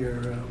what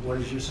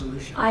is your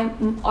solution?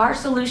 Our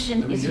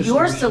solution is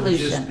your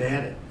solution. Just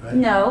ban it, right?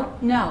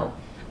 No,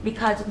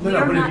 because we're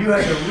not. But if you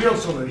had a real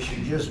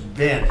solution, just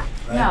ban it,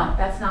 right? No,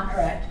 that's not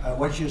correct.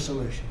 What's your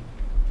solution?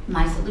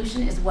 My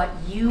solution is what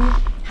you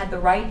had the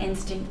right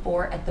instinct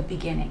for at the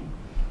beginning,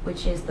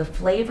 which is the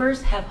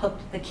flavors have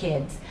hooked the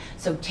kids.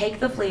 So take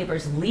the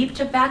flavors, leave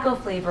tobacco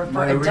flavor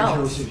for adults. My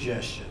original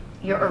suggestion.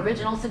 Your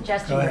original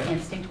suggestion, your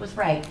instinct was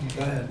right.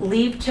 Go ahead.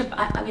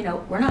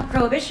 We're not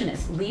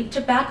prohibitionists. Leave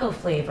tobacco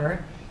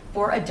flavor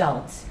for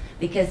adults,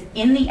 because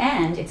in the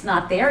end, it's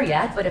not there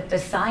yet, but if the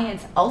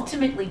science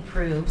ultimately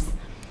proves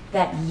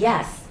that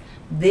yes,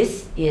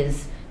 this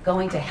is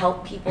going to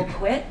help people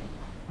quit,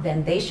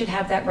 then they should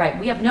have that right.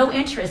 We have no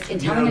interest in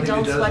telling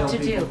adults what to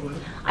do.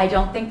 I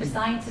don't think the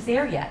science is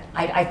there yet.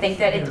 I think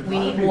that we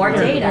need more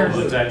data.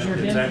 Well, it's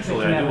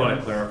actually, I do want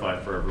to clarify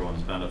for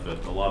everyone's benefit,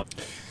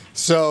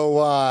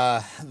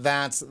 So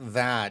that's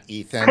that,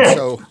 Ethan.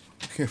 So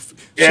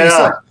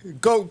Yeah.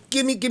 Go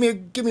give me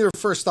your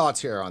first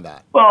thoughts here on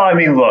that. Well, I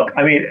mean, look,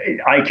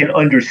 I can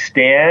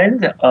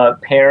understand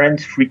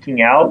parents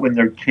freaking out when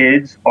their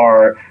kids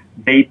are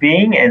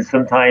vaping and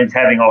sometimes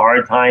having a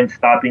hard time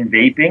stopping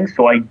vaping.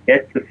 So I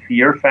get the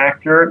fear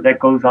factor that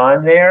goes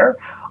on there.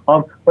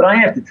 But I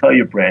have to tell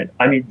you, Brent,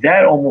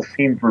 that almost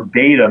seemed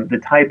verbatim the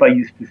type I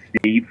used to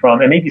see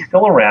from, and maybe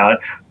still around,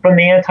 from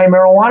the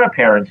anti-marijuana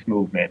parents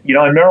movement. And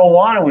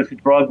marijuana was a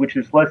drug which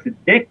is less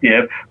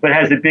addictive, but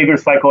has a bigger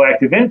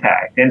psychoactive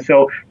impact. And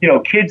so,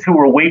 kids who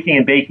were waking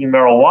and baking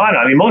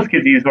marijuana, most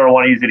kids who use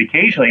marijuana use it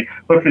occasionally,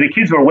 but for the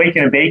kids who are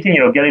waking and baking,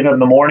 getting up in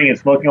the morning and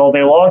smoking all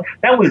day long,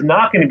 that was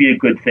not going to be a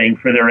good thing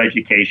for their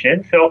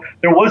education. So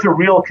there was a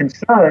real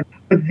concern.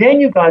 But then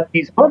you got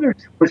these others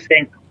who were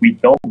saying, we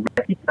don't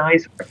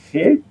recognize our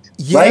kids.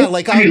 Yeah, right?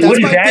 what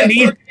does that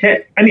mean?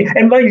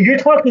 And you're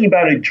talking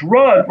about a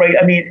drug, right?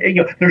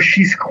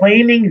 She's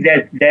claiming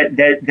that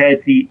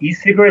the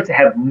e-cigarettes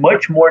have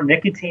much more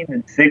nicotine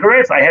than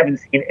cigarettes. I haven't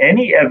seen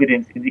any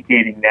evidence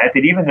indicating that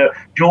even the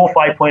Juul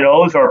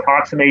 5.0s are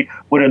approximate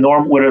what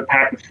a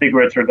pack of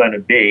cigarettes are going to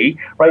be,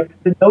 right?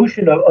 The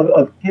notion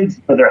of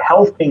kids, their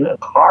health being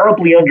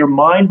horribly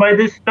undermined by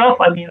this stuff.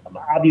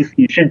 Obviously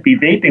you shouldn't be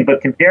vaping,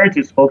 but compared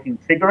to smoking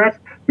cigarettes,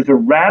 there's a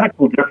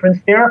radical difference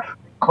there.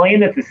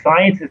 Claim that the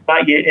science is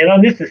not yet in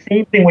on this. The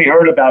same thing we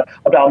heard about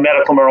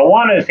medical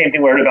marijuana, the same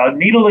thing we heard about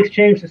needle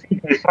exchange, the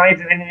same thing the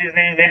science is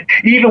in.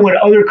 Even when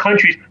other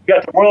countries, you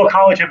got the Royal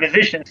College of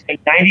Physicians saying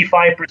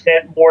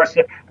 95% more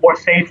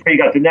safer. You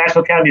got the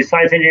National Academy of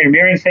Science and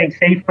Engineering saying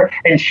safer.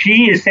 And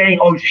she is saying,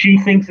 she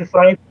thinks the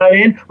science is not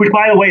in, which,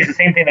 by the way, is the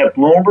same thing that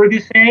Bloomberg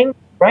is saying,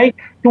 right?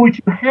 So what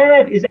you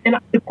have is, and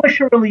the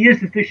question really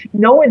is does she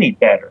know any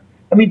better?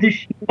 Does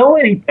she know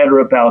any better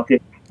about this?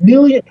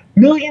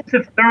 Millions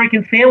of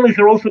American families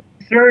are also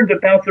concerned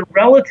about their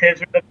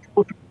relatives or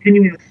themselves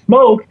continuing to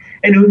smoke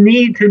and who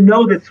need to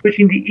know that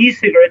switching to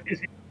e-cigarettes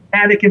is a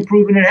dramatic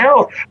improvement in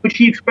health. But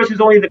she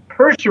expresses only the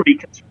cursory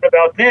concern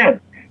about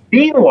them.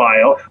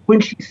 Meanwhile,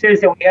 when she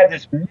says that we have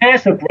this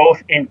massive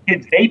growth in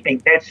kids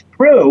vaping, that's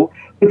true.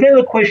 But then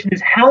the question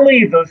is, how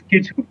many of those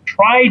kids who've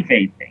tried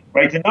vaping,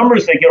 right? The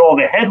numbers that get all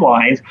the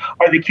headlines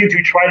are the kids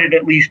who tried it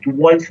at least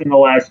once in the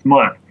last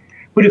month.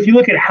 But if you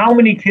look at how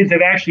many kids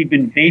have actually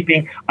been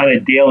vaping on a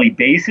daily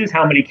basis,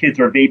 how many kids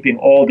are vaping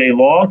all day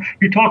long,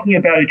 you're talking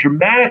about a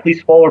dramatically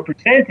smaller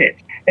percentage.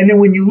 And then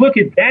when you look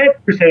at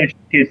that percentage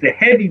of kids, the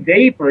heavy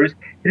vapors,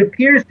 it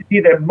appears to be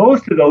that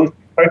most of those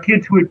are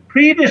kids who had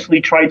previously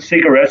tried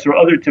cigarettes or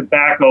other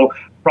tobacco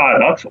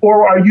products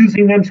or are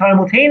using them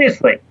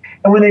simultaneously.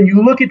 And when then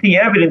you look at the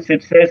evidence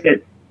that says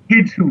that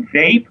kids who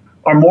vape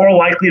are more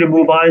likely to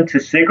move on to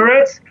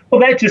cigarettes,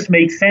 well, that just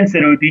makes sense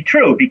that it would be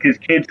true because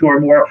kids who are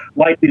more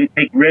likely to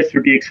take risks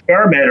or be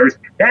experimenters,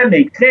 that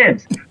makes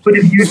sense. But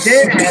if you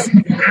then ask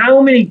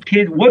how many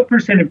kids, what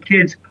percent of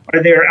kids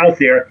are there out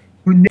there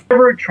who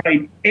never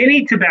tried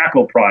any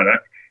tobacco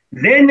product,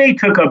 then they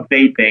took up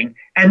vaping,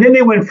 and then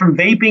they went from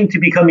vaping to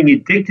becoming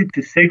addicted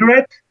to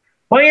cigarettes?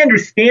 My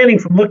understanding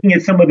from looking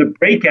at some of the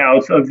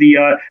breakouts of the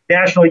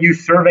National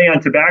Youth Survey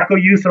on tobacco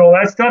use and all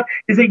that stuff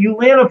is that you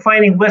land up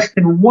finding less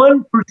than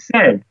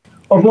 1%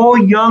 of all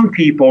young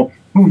people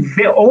who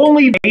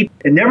only vape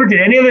and never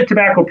did any other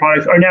tobacco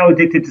products are now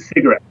addicted to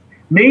cigarettes.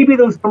 Maybe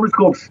those numbers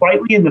go up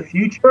slightly in the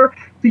future,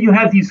 so you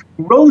have these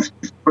gross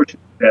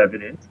distortions of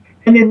evidence,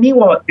 and then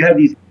meanwhile you have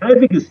these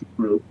advocacy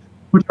groups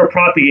which are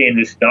propagating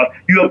this stuff.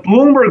 You have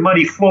Bloomberg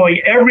money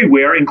flowing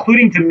everywhere,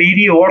 including to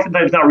media, who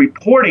oftentimes not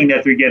reporting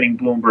that they're getting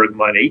Bloomberg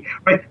money.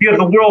 Right? You have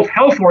the World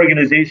Health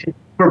Organization,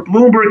 where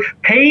Bloomberg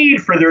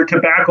paid for their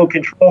tobacco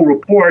control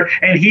report,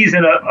 and he's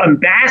an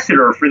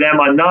ambassador for them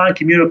on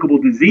non-communicable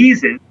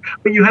diseases.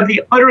 But you have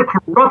the utter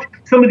corrupt,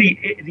 some of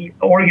the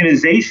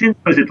organizations,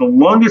 was it the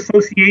Lung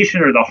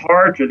Association or the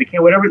Heart or the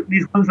Cancer, whatever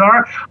these ones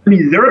are, I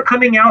mean, they're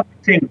coming out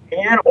saying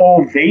ban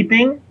all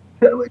vaping.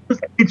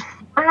 It's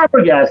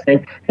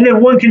flabbergasting. And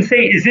then one can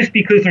say, is this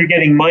because they're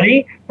getting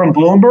money from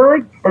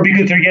Bloomberg or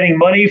because they're getting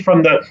money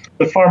from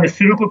the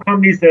pharmaceutical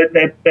companies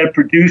that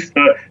produce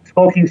the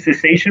smoking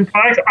cessation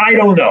products? I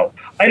don't know.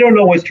 I don't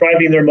know what's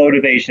driving their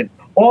motivation.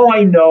 All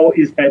I know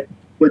is that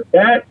with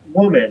that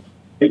woman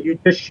that you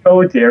just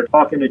showed there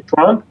talking to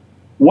Trump,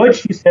 what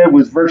she said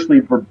was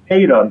virtually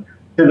verbatim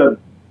to the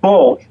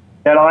bulk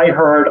that I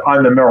heard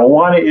on the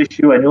marijuana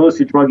issue and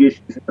illicit drug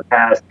issues in the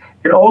past.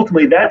 And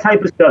ultimately, that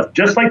type of stuff,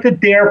 just like the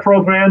DARE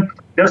program,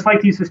 just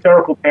like these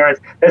hysterical parents,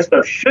 that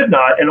stuff should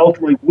not and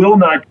ultimately will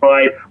not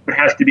drive what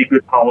has to be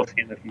good policy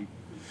in the future.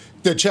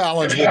 The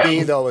challenge will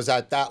be, though, is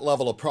that that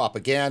level of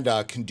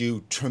propaganda can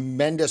do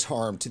tremendous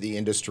harm to the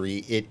industry.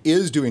 It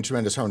is doing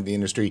tremendous harm to the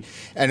industry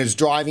and is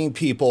driving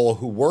people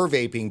who were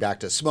vaping back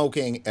to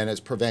smoking, and is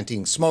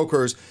preventing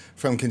smokers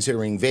from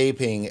considering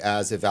vaping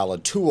as a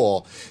valid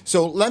tool.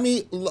 So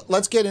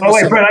let's get into. Oh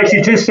wait, Brent, I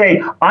should just say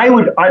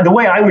the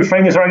way I would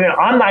frame this argument,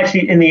 I'm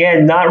actually in the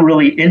end not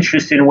really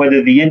interested in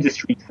whether the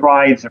industry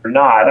thrives or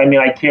not. I mean,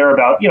 I care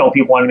about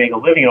people want to make a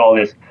living and all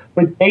this.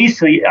 But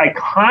basically, I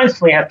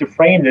constantly have to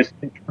frame this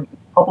in terms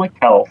of public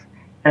health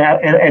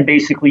and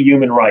basically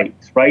human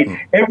rights, right?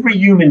 Every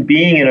human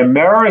being in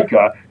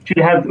America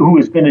who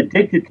has been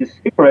addicted to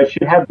cigarettes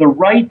should have the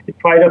right to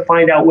try to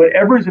find out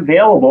whatever is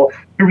available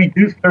to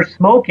reduce their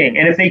smoking.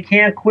 And if they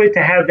can't quit,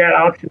 to have that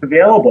option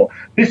available.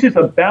 This is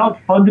about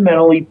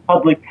fundamentally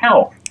public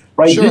health.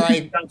 Right? Sure, this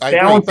is about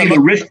balancing the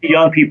risk to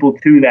young people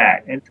to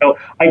that. And so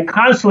I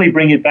constantly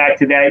bring it back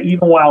to that,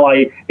 even while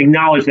I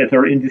acknowledge that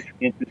there are industry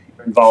interests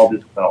involved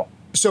as well.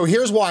 So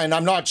here's why, and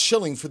I'm not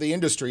shilling for the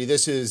industry.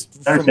 This is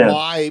from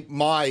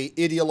my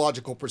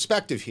ideological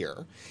perspective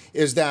here,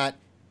 is that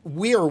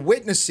we are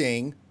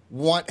witnessing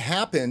what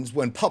happens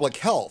when public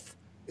health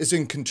is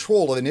in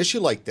control of an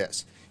issue like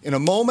this. In a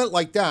moment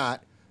like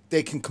that,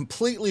 they can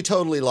completely,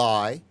 totally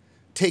lie,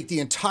 take the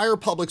entire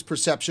public's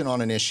perception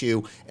on an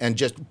issue and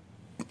just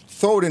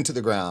throw it into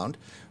the ground,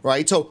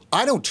 right? So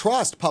I don't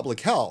trust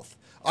public health.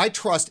 I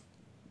trust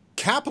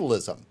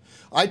capitalism.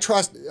 I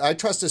trust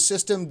a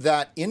system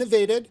that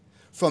innovated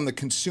from the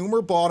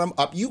consumer bottom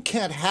up. You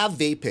can't have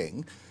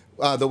vaping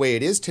the way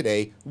it is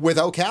today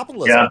without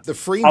capitalism. Yeah. The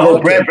free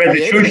market. Brent,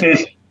 the truth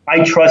is,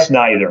 I trust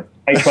neither.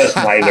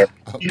 Okay.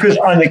 Because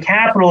on the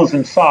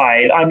capitalism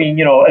side, I mean,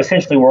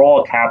 essentially we're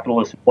all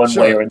capitalists one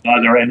way or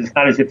another, and it's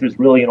not as if there's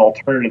really an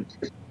alternative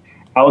system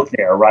out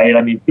there, right?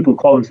 I mean, people who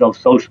call themselves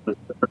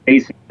socialists are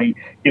basically,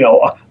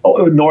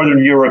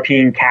 Northern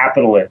European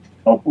capitalists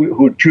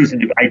who are choosing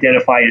to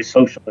identify as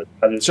socialists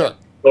rather than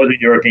Northern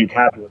European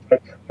capitalists.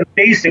 But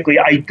basically,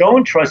 I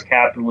don't trust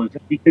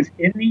capitalism because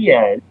in the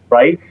end,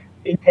 right,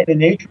 the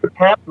nature of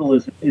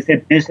capitalism is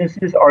that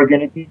businesses are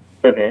going to be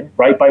driven,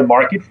 right, by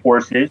market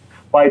forces,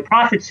 by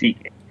profit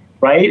seeking.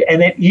 Right.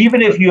 And that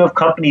even if you have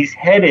companies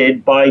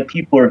headed by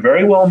people who are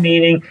very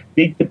well-meaning,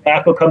 big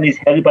tobacco companies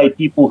headed by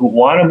people who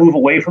want to move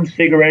away from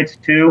cigarettes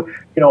to,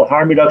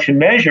 harm reduction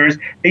measures,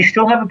 they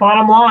still have a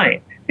bottom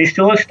line. They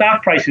still have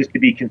stock prices to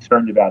be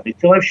concerned about. They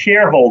still have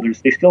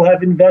shareholders. They still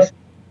have investors.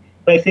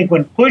 But I think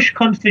when push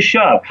comes to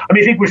shove, I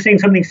mean, I think we're seeing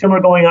something similar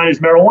going on as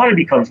marijuana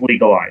becomes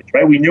legalized,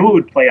 right? We knew it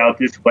would play out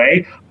this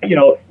way. You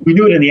know, we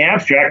knew it in the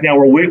abstract. Now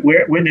we're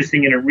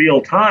witnessing it in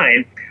real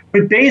time.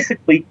 But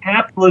basically,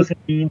 capitalism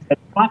means that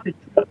profit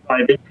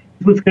driving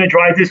is what's going to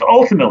drive this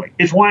ultimately.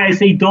 It's why I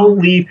say don't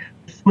leave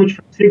the switch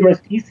from cigarettes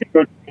to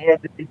e-cigarettes in the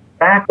hands of big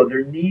tobacco.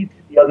 There needs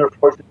to be other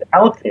forces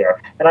out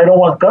there. And I don't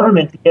want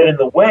government to get in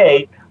the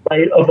way,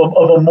 right, of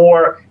a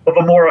more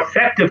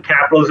effective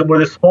capitalism where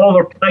the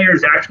smaller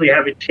players actually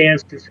have a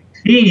chance to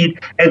succeed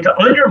and to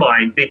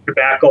undermine big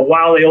tobacco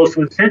while they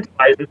also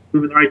incentivize it to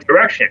move in the right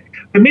direction.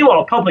 But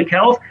meanwhile, public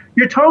health,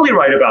 you're totally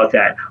right about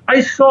that.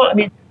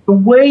 The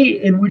way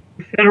in which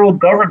the federal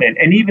government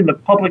and even the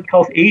public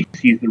health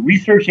agencies, the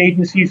research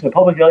agencies, the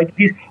public health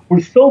agencies were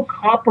so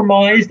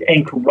compromised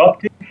and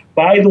corrupted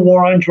by the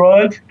war on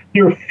drugs,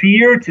 their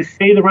fear to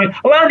say the right.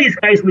 A lot of these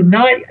guys would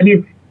not,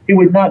 they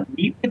would not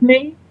meet with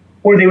me,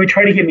 or they would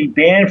try to get me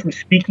banned from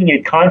speaking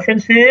at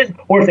conferences,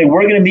 or if they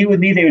were going to meet with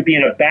me, they would be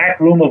in a back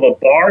room of a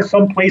bar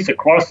someplace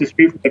across the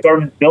street from the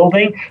government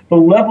building. The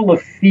level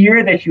of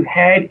fear that you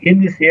had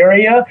in this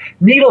area,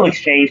 needle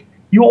exchange,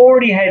 you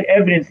already had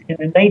evidence in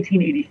the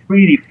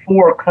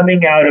 1983-84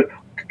 coming out of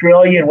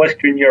Australia and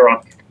Western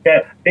Europe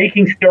that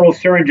making sterile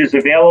syringes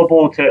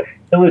available to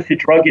illicit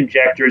drug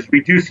injectors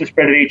reduced the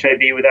spread of HIV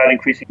without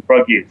increasing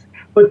drug use.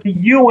 But the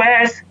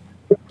U.S.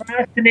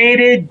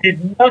 procrastinated,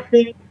 did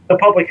nothing. The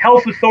public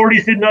health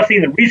authorities did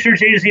nothing. The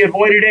research agency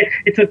avoided it.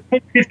 It took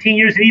 15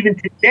 years, and even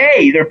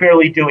today, they're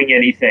barely doing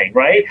anything,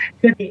 right?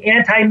 The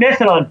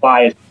anti-methadone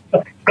bias.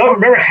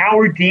 Remember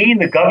Howard Dean,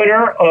 the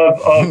governor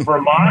of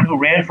Vermont, who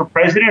ran for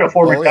president, a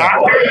former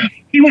doctor?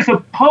 He was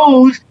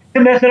opposed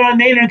to methadone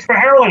maintenance for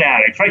heroin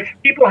addicts, right?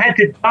 People had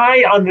to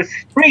die on the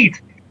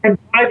streets from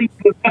driving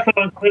to a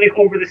methadone clinic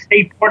over the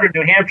state border,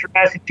 New Hampshire,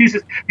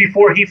 Massachusetts,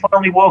 before he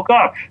finally woke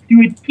up.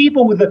 You had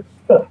people who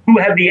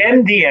have the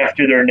MD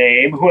after their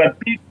name, who have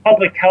big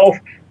public health,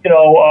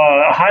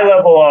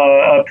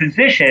 high-level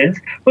positions,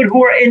 but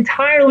who are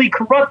entirely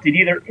corrupted,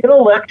 either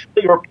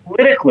intellectually or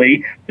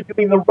politically, for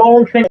doing the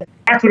wrong thing.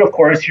 That's what, of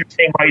course, you're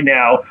seeing right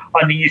now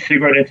on the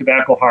e-cigarette and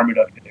tobacco harm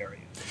reduction area.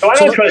 So I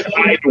don't trust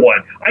either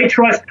one. I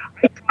trust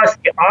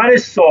the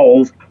honest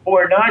souls who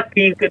are not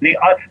being the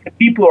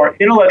people who are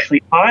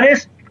intellectually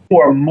honest, who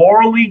are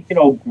morally,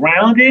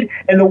 grounded,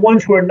 and the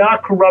ones who are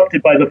not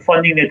corrupted by the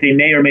funding that they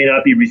may or may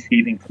not be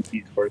receiving from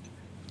these sources.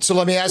 So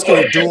let me ask you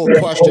a dual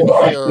question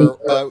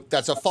here.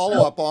 That's a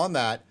follow-up on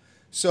that.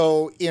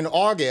 So in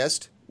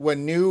August,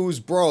 when news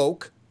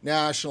broke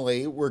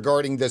nationally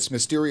regarding this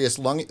mysterious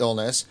lung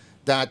illness,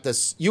 that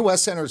the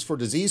U.S. Centers for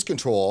Disease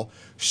Control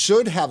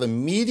should have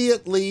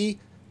immediately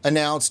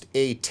announced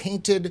a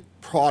tainted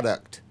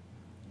product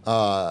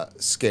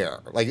scare.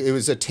 Like it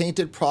was a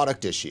tainted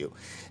product issue.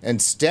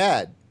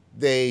 Instead,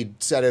 they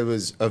said it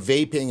was a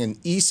vaping and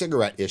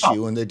e-cigarette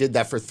issue, and they did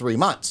that for 3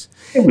 months.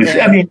 It was,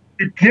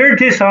 their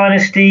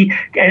dishonesty,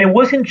 and it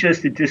wasn't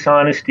just the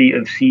dishonesty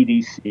of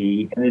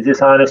CDC and the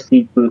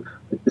dishonesty to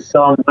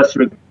some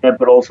lesser extent,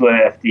 but also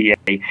at FDA.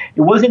 It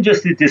wasn't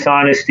just the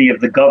dishonesty of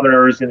the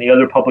governors and the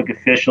other public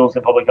officials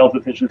and public health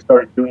officials who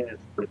started doing this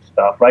sort of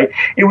stuff, right?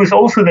 It was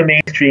also the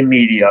mainstream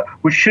media,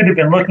 which should have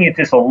been looking at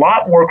this a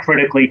lot more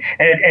critically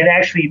and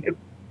actually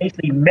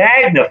basically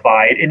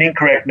magnified an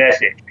incorrect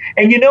message.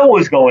 And you know what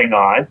was going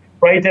on,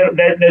 right?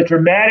 That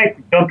dramatic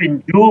jump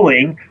in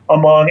dueling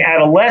among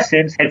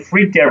adolescents had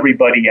freaked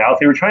everybody out.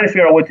 They were trying to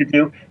figure out what to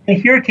do.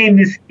 And here came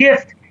this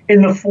gift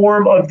in the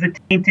form of the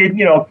tainted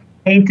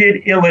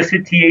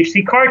illicit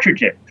THC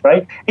cartridges,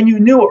 right? And you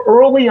knew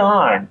early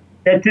on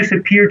that this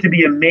appeared to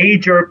be a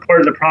major part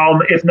of the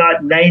problem, if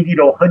not 90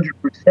 to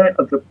 100%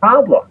 of the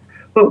problem.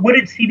 But what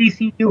did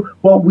CDC do?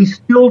 Well, we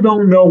still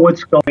don't know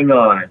what's going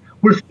on.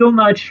 We're still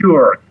not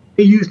sure.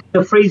 They used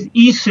the phrase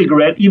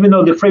e-cigarette, even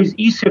though the phrase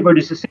e-cigarette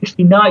is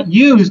essentially not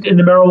used in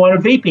the marijuana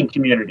vaping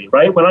community,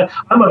 right? When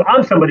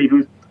I'm somebody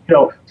who's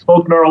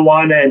smoked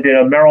marijuana and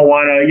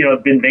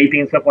been vaping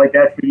and stuff like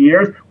that for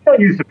years. We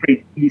don't use the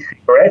phrase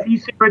e-cigarette.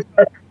 E-cigarettes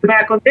are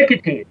tobacco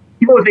nicotine.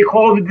 Even what they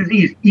call the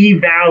disease,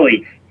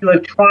 E-Valley,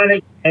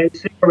 electronic and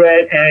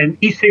cigarette and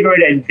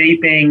e-cigarette and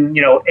vaping,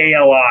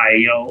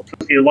 ALI,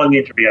 associated lung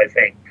injury, I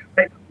think.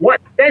 Right?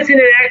 That's an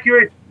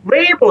inaccurate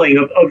labeling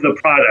of the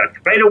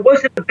product, right? It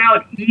wasn't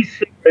about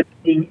e-cigarettes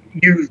being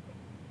used.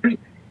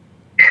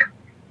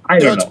 I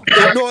don't know.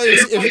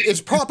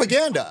 It's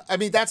propaganda. I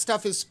mean, that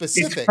stuff is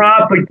specific. It's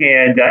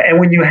propaganda. And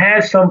when you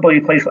have somebody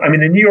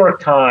the New York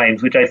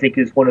Times, which I think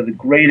is one of the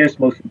greatest,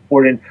 most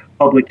important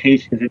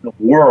publications in the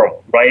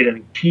world, right? And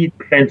a key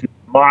defense of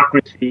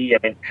democracy.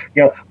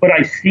 But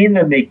I've seen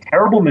them make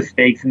terrible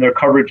mistakes in their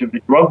coverage of the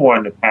drug war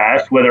in the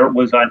past, whether it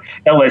was on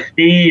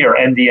LSD or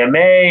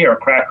MDMA or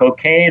crack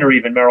cocaine or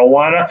even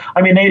marijuana.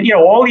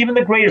 Even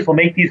the greatest will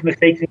make these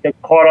mistakes and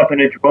get caught up in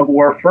a drug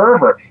war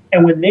fervor.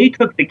 And when they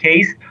took the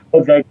case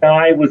of that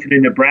guy, was it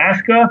in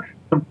Nebraska,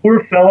 some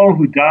poor fellow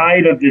who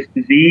died of this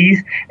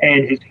disease,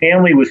 and his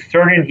family was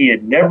certain he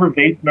had never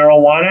vaped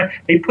marijuana.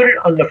 They put it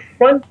on the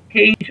front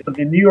page of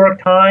the New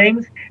York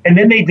Times, and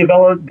then they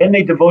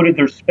devoted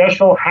their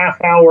special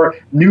half-hour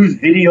news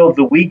video of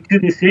the week to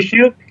this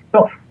issue.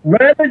 So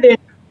rather than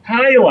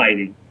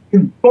highlighting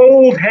in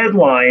bold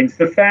headlines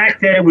the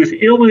fact that it was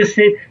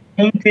illicit,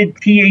 tainted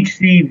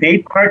THC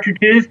vape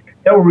cartridges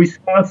that were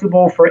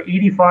responsible for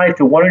 85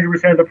 to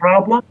 100% of the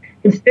problem,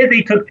 instead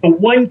they took the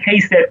one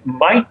case that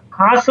might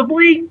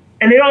possibly,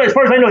 and they don't, as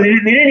far as I know, they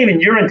didn't even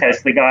urine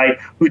test the guy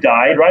who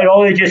died, right?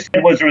 All they just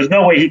said was there was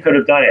no way he could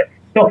have done it.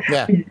 So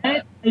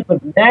that type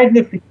of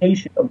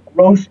magnification of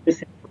gross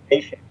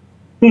misinformation.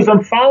 Because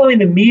I'm following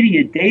the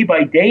media day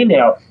by day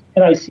now,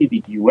 and I see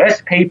the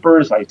U.S.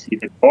 papers, I see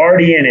the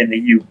Guardian in the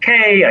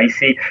U.K.,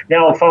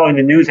 now I'm following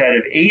the news out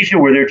of Asia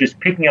where they're just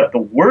picking up the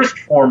worst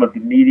form of the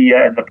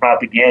media and the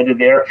propaganda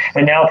there,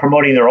 and now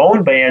promoting their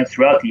own bans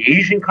throughout the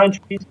Asian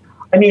countries.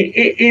 I mean,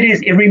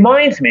 it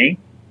reminds me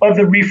of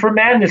the reefer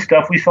madness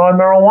stuff we saw in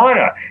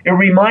marijuana. It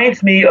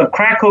reminds me of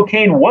crack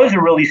cocaine was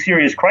a really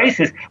serious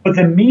crisis, but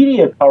the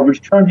media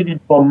coverage turned it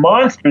into a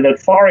monster that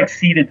far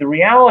exceeded the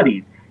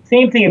realities.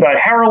 Same thing about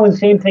heroin,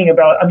 same thing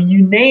about, I mean,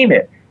 you name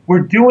it. We're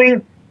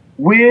doing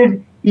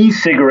with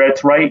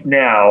e-cigarettes right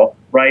now,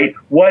 right,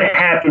 what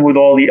happened with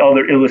all the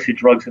other illicit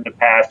drugs in the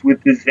past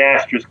with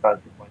disastrous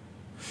consequences.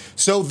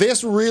 So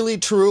this really,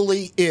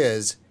 truly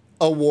is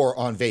a war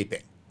on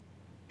vaping.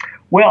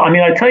 Well, I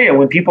mean, I tell you,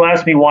 when people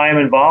ask me why I'm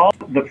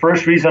involved, the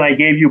first reason I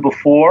gave you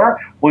before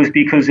was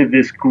because of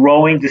this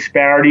growing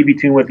disparity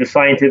between what the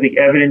scientific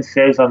evidence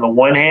says on the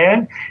one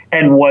hand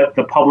and what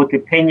the public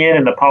opinion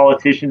and the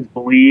politicians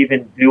believe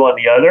and do on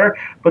the other.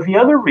 But the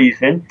other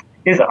reason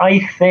is I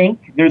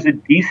think there's a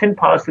decent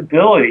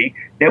possibility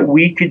that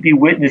we could be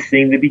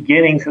witnessing the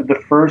beginnings of the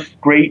first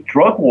great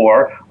drug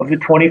war of the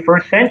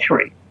 21st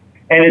century.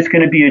 And it's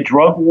going to be a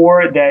drug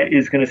war that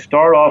is going to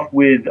start off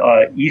with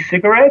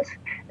e-cigarettes,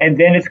 and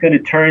then it's going to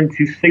turn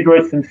to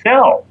cigarettes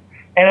themselves.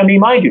 And I mean,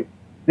 mind you,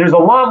 there's a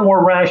lot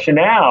more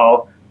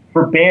rationale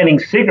for banning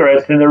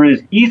cigarettes than there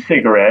is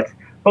e-cigarettes.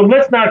 But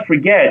let's not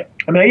forget,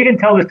 I mean, I even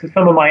tell this to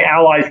some of my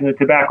allies in the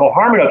tobacco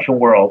harm reduction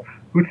world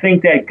who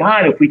think that,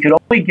 God, if we could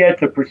only get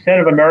the percent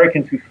of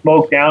Americans who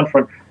smoke down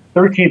from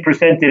 13%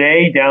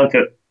 today down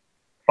to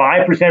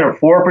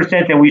 5% or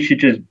 4%, then we should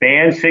just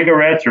ban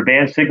cigarettes or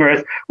ban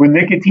cigarettes with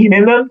nicotine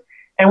in them.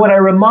 And what I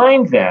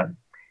remind them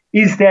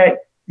is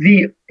that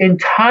the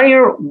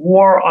entire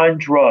war on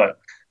drugs,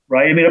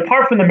 right? I mean,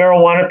 apart from the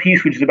marijuana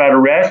piece, which is about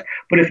arrest,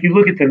 but if you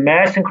look at the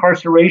mass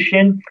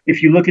incarceration,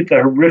 if you look at the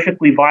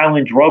horrifically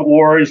violent drug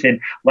wars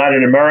in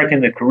Latin America,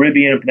 the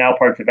Caribbean, now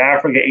parts of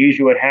Africa,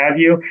 Asia, what have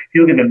you, if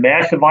you look at the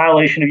massive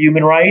violation of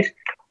human rights,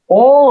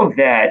 all of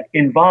that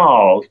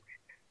involves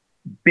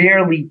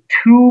barely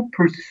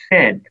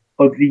 2%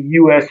 of the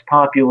U.S.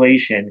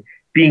 population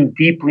being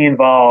deeply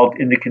involved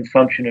in the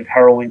consumption of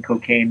heroin,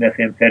 cocaine,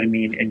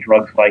 methamphetamine, and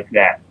drugs like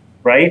that.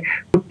 Right?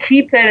 So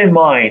keep that in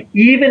mind.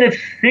 Even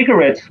if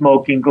cigarette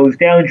smoking goes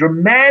down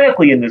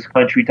dramatically in this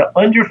country to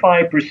under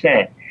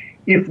 5%,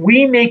 if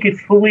we make it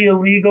fully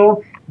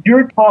illegal,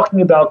 you're talking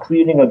about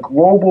creating a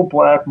global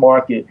black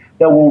market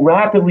that will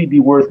rapidly be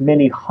worth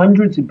many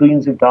hundreds of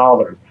billions of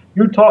dollars.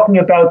 You're talking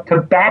about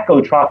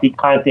tobacco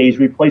traficantes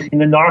replacing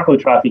the narco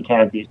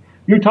traficantes.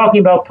 You're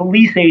talking about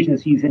police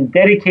agencies and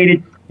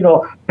dedicated,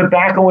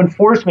 tobacco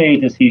enforcement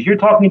agencies. You're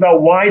talking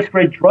about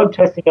widespread drug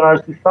testing in our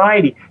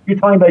society. You're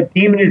talking about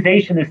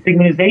demonization and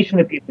stigmatization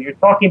of people. You're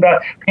talking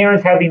about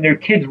parents having their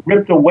kids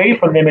ripped away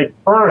from them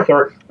at birth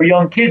or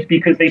young kids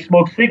because they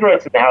smoke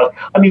cigarettes in the house.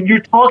 I mean,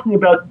 you're talking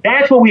about,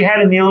 that's what we had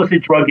in the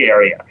illicit drug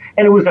area.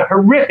 And it was a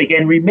horrific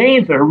and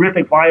remains a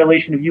horrific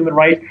violation of human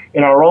rights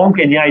in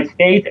the United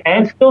States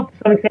and still to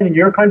some extent in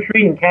your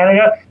country, in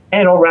Canada,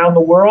 and around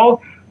the world.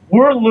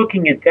 We're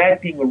looking at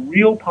that being a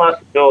real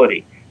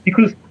possibility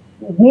because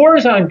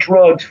wars on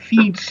drugs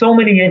feed so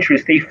many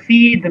interests. They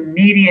feed the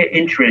media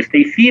interest.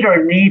 They feed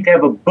our need to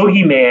have a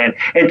boogeyman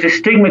and to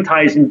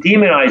stigmatize and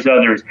demonize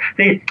others.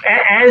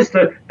 As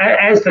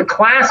the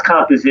class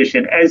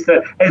composition, as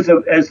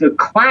the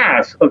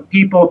class of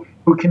people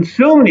who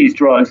consume these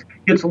drugs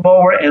gets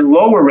lower and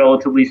lower,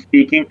 relatively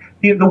speaking,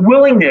 the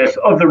willingness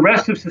of the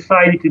rest of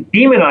society to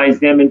demonize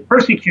them and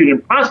persecute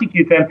and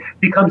prosecute them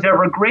becomes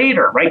ever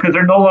greater, right? Because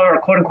they're no longer,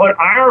 quote unquote,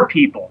 our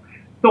people.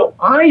 So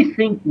I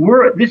think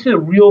this is a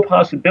real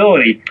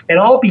possibility, and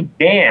I'll be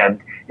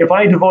damned if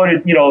I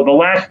devoted, the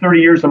last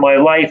 30 years of my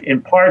life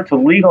in part to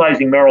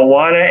legalizing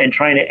marijuana and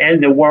trying to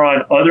end the war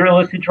on other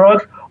illicit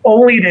drugs,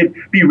 only to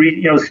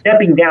be,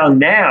 stepping down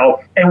now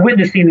and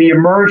witnessing the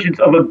emergence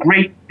of a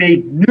great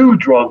big new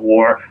drug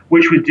war,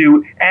 which would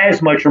do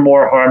as much or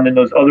more harm than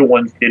those other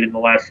ones did in the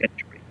last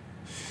century.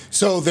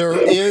 So there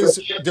is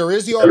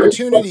the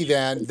opportunity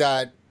then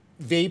that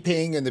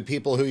vaping and the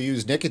people who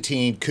use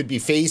nicotine could be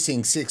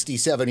facing 60,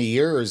 70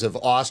 years of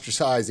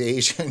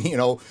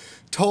ostracization,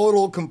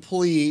 total,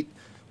 complete,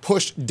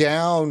 pushed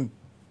down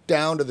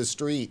to the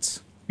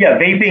streets. Yeah,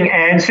 vaping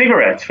and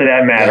cigarettes, for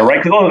that matter,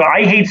 right? Because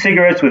I hate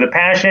cigarettes with a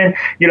passion.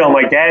 You know,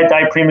 my dad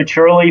died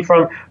prematurely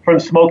from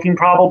smoking,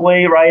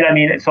 probably, right? I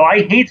mean, so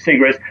I hate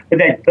cigarettes, but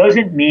that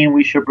doesn't mean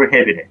we should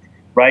prohibit it,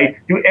 right?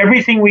 Do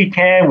everything we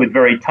can with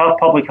very tough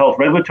public health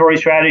regulatory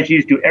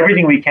strategies. Do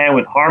everything we can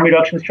with harm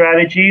reduction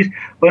strategies,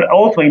 but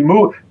ultimately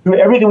do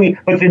everything we.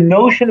 But the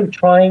notion of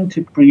trying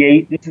to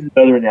create, this is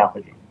another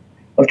analogy,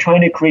 of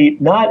trying to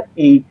create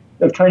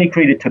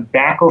a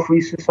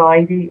tobacco-free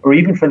society, or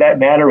even for that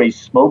matter, a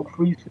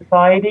smoke-free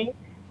society.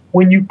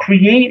 When you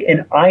create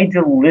an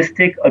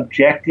idealistic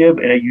objective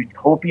and a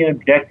utopian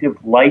objective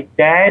like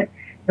that,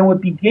 then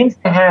what begins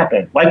to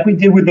happen, like we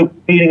did with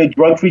creating a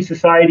drug-free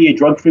society, a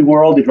drug-free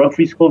world, a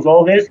drug-free schools,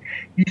 all this,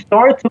 you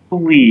start to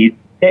believe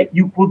that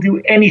you will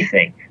do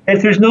anything,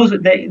 that there's no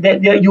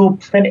that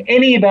you'll spend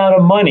any amount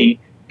of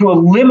money to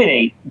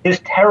eliminate this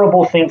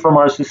terrible thing from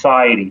our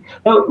society.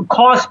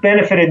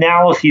 Cost-benefit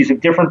analyses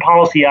of different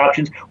policy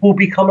options will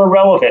become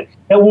irrelevant.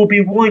 That we'll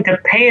be willing to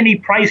pay any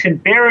price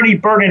and bear any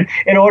burden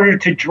in order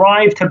to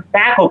drive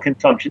tobacco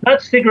consumption,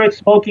 not cigarette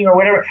smoking or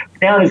whatever,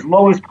 down as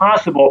low as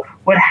possible.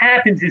 What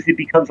happens is it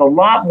becomes a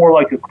lot more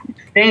like a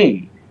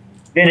crusade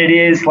than it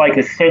is like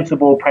a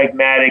sensible,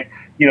 pragmatic,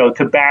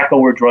 tobacco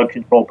or drug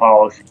control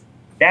policy.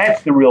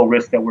 That's the real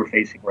risk that we're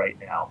facing right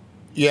now.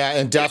 Yeah,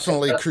 and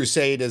definitely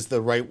crusade is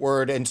the right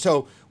word. And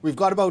so we've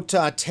got about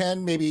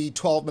 10, maybe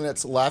 12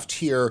 minutes left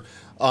here,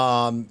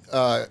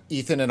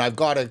 Ethan, and I've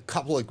got a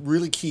couple of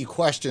really key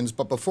questions.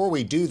 But before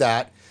we do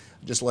that,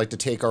 I'd just like to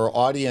take our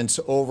audience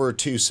over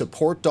to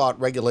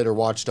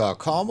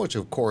support.regulatorwatch.com, which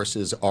of course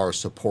is our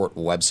support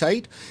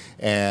website.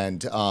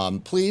 And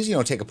please,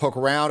 take a poke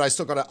around. I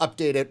still got to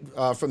update it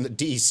from the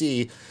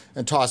DC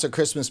and toss a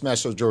Christmas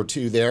message or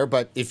two there.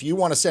 But if you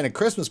want to send a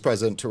Christmas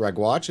present to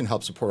RegWatch and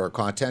help support our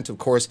content, of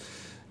course,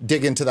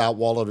 dig into that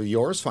wallet of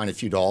yours, find a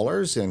few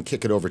dollars, and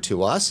kick it over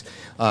to us,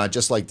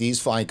 just like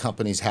these fine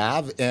companies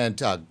have. And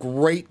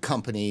great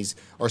companies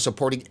are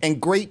supporting,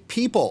 and great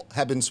people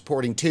have been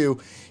supporting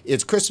too.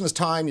 It's Christmas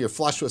time. You're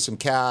flush with some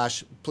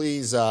cash.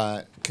 Please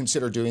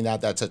consider doing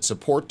that. That's at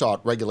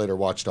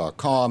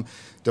support.regulatorwatch.com.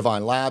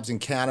 Divine Labs in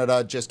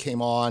Canada just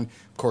came on.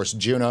 Of course,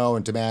 Juno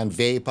and Demand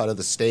Vape out of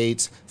the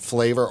States.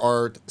 Flavor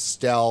Art,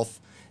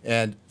 Stealth,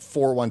 and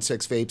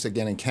 416 Vapes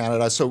again in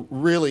Canada. So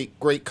really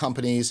great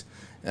companies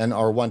and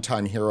our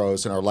one-time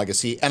heroes and our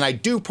legacy. And I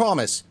do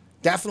promise,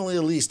 definitely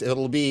at least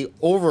it'll be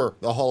over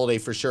the holiday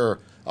for sure.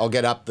 I'll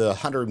get up the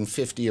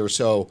 150 or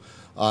so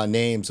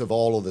names of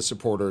all of the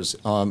supporters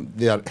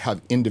that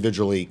have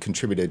individually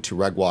contributed to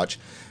RegWatch.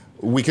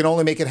 We can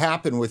only make it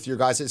happen with your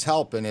guys'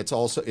 help, and it's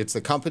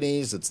the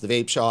companies, it's the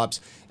vape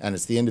shops, and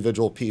it's the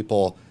individual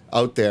people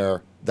out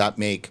there that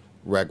make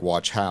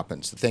RegWatch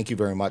happen. So thank you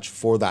very much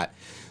for that.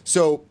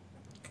 So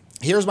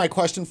here's my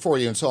question for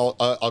you, and so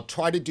I'll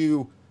try to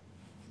do.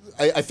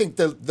 I think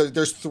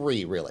there's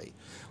three really.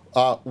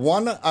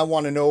 One, I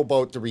want to know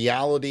about the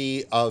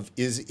reality of,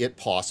 is it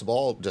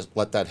possible? Just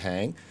let that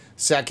hang.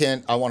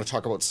 Second, I want to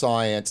talk about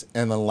science,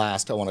 and then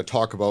last, I want to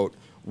talk about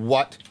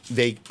what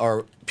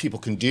people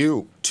can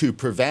do to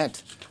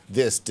prevent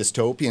this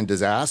dystopian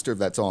disaster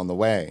that's on the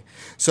way.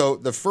 So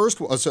the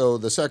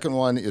second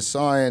one is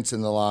science,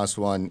 and the last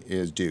one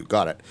is do.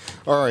 Got it.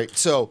 All right.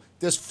 So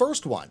this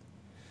first one,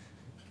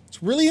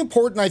 it's really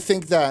important, I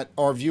think, that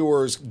our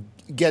viewers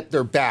get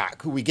their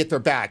back. We get their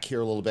back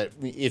here a little bit,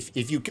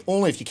 if you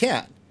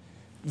can.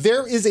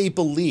 There is a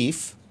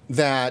belief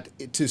that,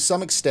 to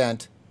some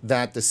extent,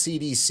 that the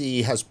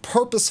CDC has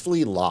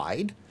purposefully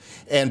lied,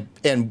 and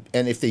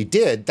if they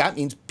did, that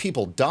means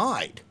people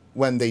died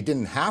when they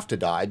didn't have to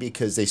die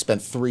because they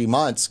spent 3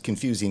 months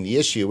confusing the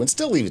issue, and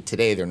still even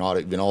today they're not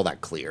even all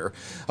that clear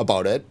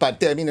about it.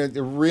 But I mean,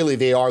 really,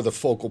 they are the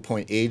focal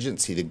point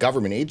agency, the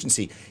government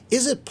agency.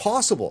 Is it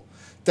possible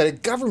that a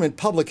government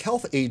public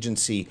health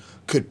agency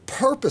could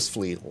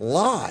purposefully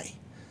lie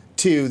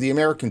to the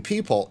American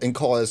people and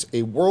cause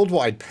a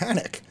worldwide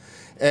panic?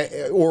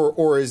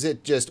 Or is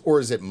it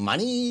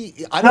money?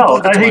 I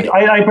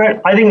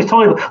think it's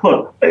totally.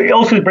 Look,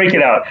 also to break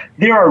it out,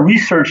 there are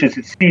researchers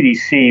at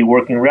CDC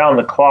working around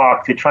the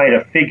clock to try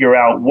to figure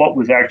out what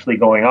was actually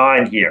going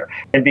on here,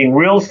 and being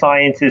real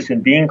scientists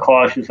and being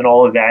cautious and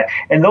all of that.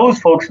 And those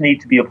folks need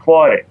to be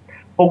applauded.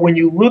 But when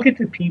you look at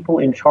the people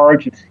in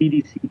charge of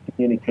CDC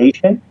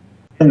communication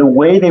and the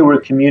way they were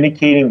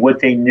communicating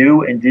what they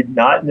knew and did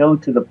not know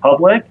to the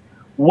public,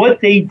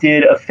 what they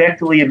did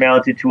effectively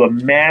amounted to a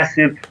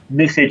massive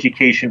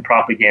miseducation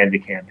propaganda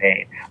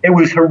campaign. It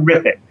was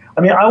horrific.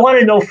 I mean, I want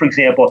to know, for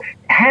example,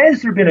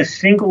 has there been a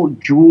single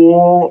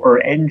Juul or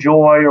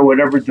Enjoy or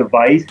whatever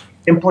device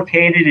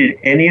implicated in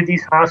any of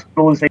these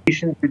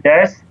hospitalizations or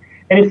deaths?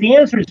 And if the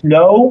answer is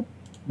no,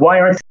 why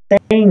aren't they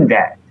saying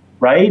that?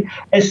 Right?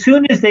 As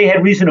soon as they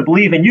had reason to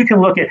believe, and you can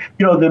look at,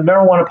 the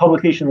marijuana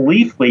publication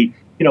Leafly,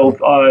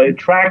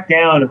 tracked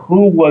down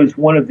who was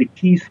one of the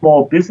key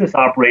small business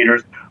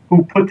operators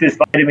who put this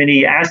vitamin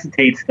E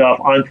acetate stuff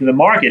onto the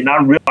market,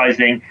 not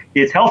realizing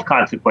its health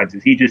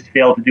consequences. He just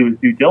failed to do his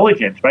due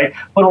diligence, right?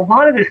 But a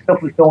lot of this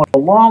stuff was going a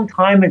long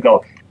time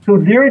ago. So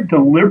they're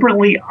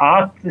deliberately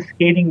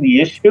obfuscating the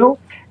issue.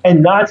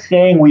 and not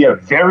saying we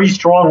have very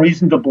strong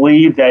reason to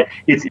believe that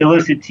it's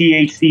illicit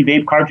THC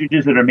vape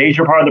cartridges that are a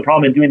major part of the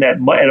problem and doing that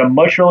at a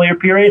much earlier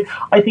period.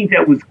 I think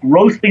that was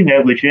grossly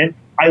negligent.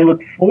 I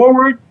look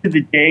forward to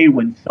the day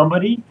when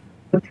somebody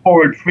puts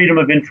forward Freedom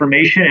of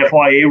Information,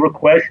 FYA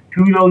requests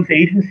to those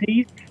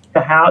agencies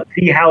to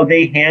see how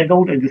they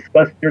handled and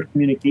discussed their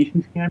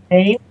communications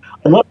campaign.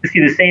 I'd love to see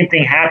the same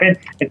thing happen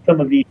at some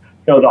of the,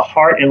 the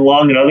Heart and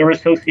Lung and other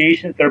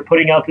associations that are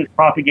putting out this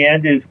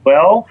propaganda as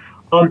well.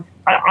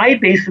 I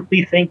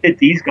basically think that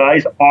these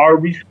guys are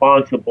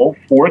responsible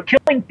for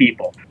killing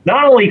people,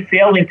 not only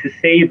failing to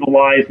save the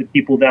lives of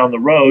people down the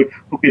road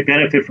who could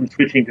benefit from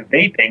switching to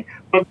vaping,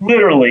 but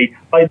literally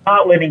by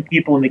not letting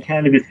people in the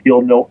cannabis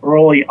field know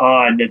early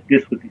on that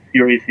this was a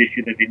serious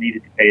issue that they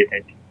needed to pay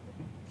attention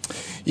to.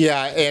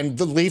 Yeah, and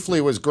the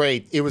Leafly was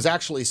great. It was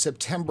actually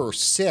September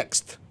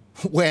 6th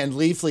when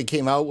Leafly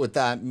came out with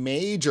that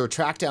major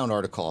trackdown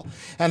article.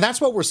 And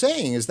that's what we're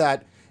saying, is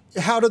that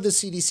how did the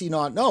CDC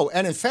not know?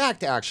 And in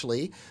fact,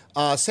 actually,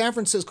 San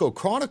Francisco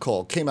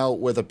Chronicle came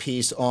out with a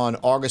piece on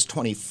August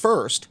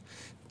 21st.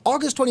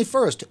 August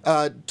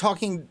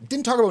 21st,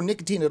 didn't talk about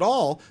nicotine at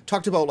all,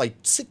 talked about like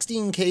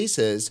 16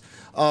 cases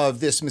of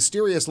this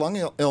mysterious lung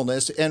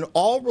illness, and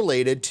all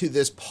related to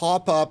this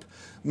pop-up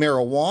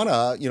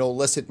marijuana,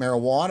 illicit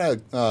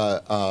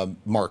marijuana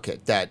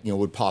market that,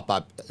 would pop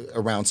up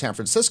around San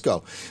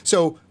Francisco.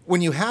 So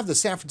when you have the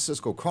San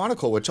Francisco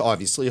Chronicle, which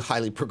obviously a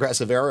highly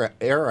progressive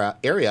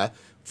area,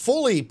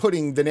 fully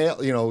putting the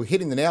nail,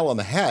 hitting the nail on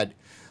the head,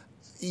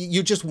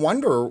 you just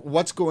wonder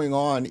what's going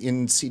on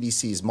in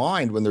CDC's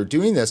mind when they're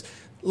doing this.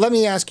 Let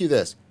me ask you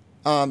this.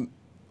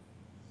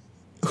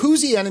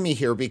 Who's the enemy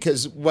here?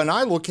 Because when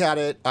I look at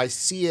it, I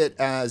see it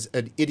as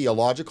an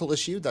ideological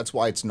issue. That's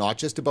why it's not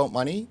just about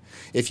money.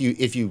 If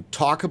you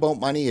talk about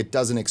money, it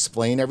doesn't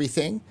explain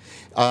everything.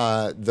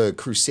 The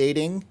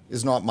crusading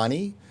is not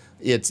money.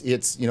 It's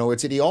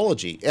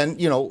ideology.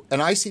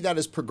 And I see that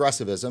as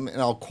progressivism,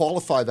 and I'll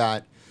qualify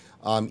that,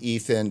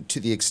 Ethan, to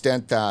the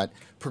extent that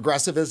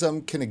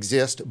progressivism can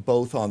exist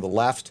both on the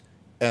left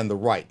and the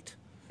right.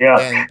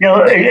 Yeah,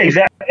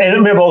 exactly. And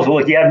remember also,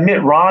 look, you have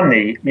Mitt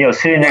Romney,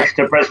 sitting next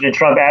to President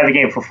Trump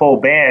advocating for full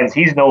bans.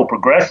 He's no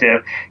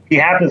progressive. He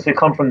happens to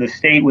come from the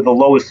state with the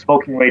lowest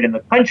smoking rate in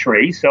the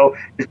country, so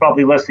he's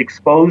probably less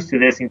exposed to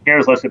this and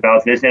cares less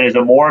about this. And as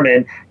a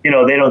Mormon, they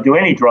don't do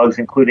any drugs,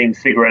 including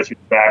cigarettes or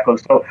tobacco.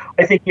 So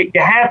I think you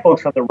have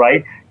folks on the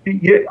right.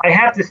 I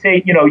have to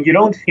say, you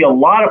don't see a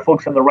lot of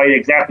folks on the right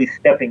exactly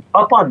stepping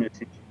up on this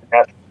issue in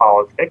national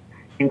politics.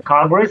 In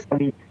Congress, I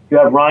mean, you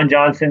have Ron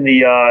Johnson,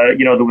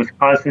 the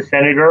Wisconsin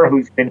senator,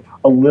 who's been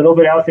a little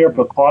bit out there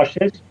but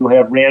cautious. You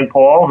have Rand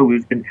Paul, who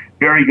has been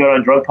very good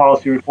on drug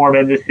policy reform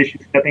and this issue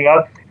stepping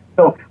up.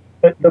 So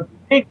the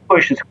big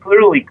push is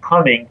clearly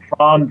coming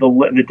from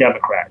the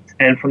Democrats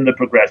and from the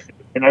progressives.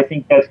 And I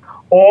think that's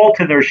all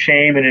to their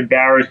shame and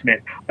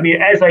embarrassment. I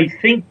mean, as I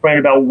think, Brent,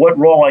 about what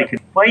role I can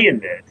play in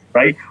this,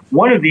 right,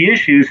 one of the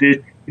issues is,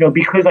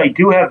 because I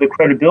do have the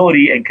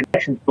credibility and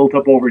connections built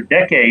up over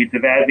decades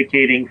of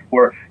advocating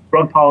for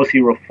drug policy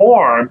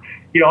reform,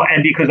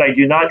 and because I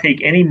do not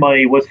take any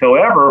money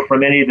whatsoever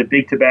from any of the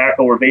big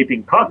tobacco or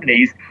vaping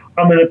companies,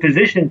 I'm in a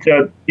position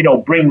to,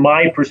 bring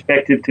my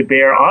perspective to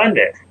bear on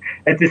this.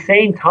 At the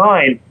same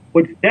time,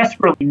 what's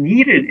desperately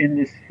needed in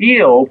this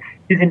field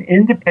is an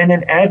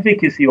independent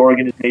advocacy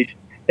organization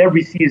that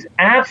receives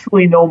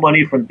absolutely no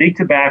money from big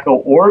tobacco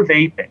or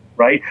vaping,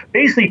 right?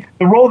 Basically,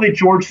 the role that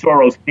George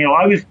Soros,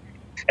 I was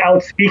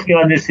out speaking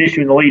on this issue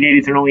in the late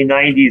 80s and early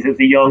 90s as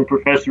a young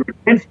professor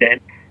at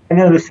Princeton. And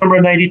then in the summer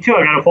of 92,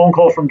 I got a phone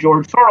call from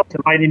George Soros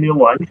inviting me to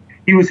lunch.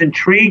 He was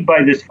intrigued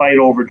by this fight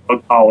over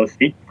drug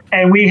policy,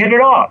 and we hit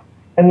it off.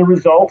 And the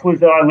result was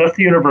that I left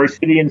the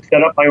university and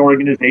set up my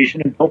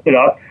organization and built it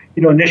up,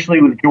 initially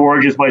with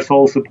George as my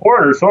sole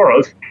supporter,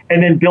 Soros,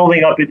 and then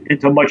building up it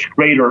into much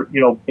greater,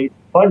 basic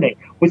funding.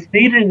 What's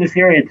needed in this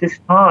area at this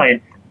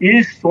time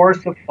is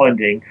source of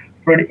funding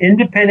for an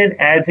independent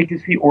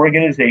advocacy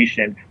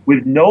organization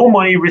with no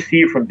money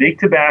received from big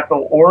tobacco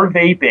or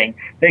vaping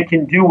that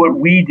can do what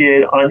we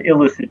did on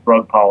illicit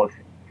drug policy.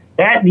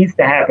 That needs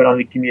to happen on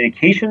the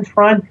communications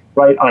front,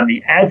 right, on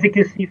the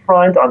advocacy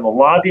front, on the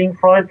lobbying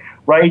front,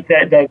 right,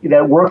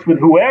 that works with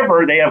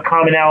whoever they have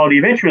commonality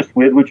of interest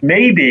with, which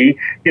may be,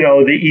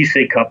 the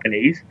e-cig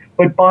companies,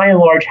 but by and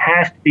large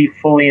has to be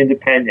fully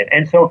independent.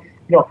 And so,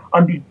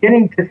 I'm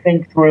beginning to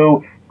think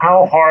through,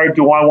 how hard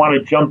do I want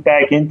to jump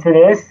back into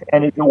this?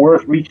 And is it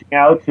worth reaching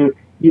out to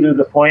either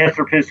the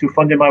philanthropists who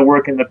funded my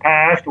work in the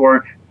past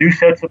or new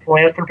sets of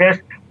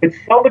philanthropists? But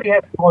somebody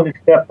has to want to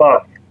step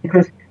up.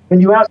 Because when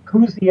you ask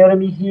who's the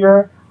enemy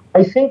here,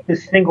 I think the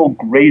single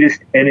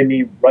greatest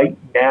enemy right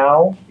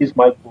now is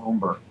Mike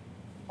Bloomberg.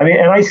 I mean,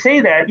 and I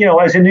say that,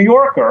 as a New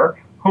Yorker,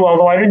 who,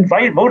 although I didn't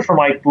vote for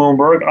Mike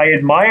Bloomberg, I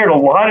admired a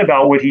lot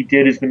about what he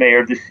did as the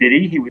mayor of the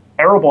city. He was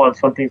terrible on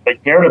some things I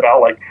cared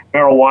about, like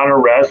marijuana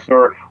arrests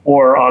or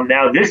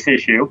now this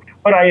issue.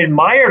 But I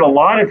admired a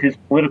lot of his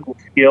political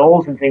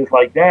skills and things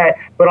like that.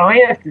 But I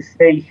have to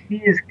say he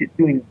is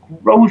doing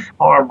gross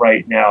harm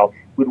right now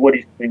with what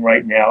he's doing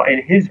right now.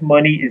 And his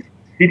money is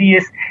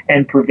insidious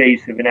and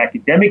pervasive in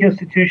academic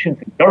institutions,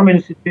 in government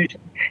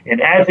institutions,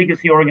 in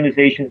advocacy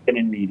organizations, and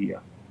in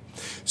media.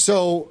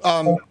 So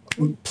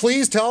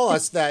please tell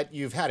us that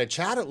you've had a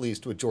chat at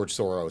least with George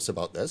Soros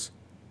about this.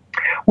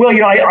 Well,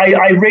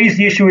 I raised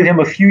the issue with him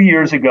a few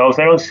years ago,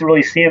 so I don't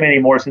really see him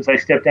anymore since I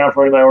stepped down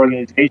from my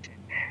organization.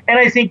 And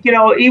I think,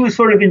 he was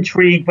sort of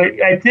intrigued, but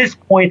at this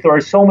point, there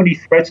are so many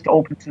threats to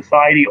open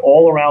society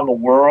all around the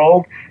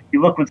world.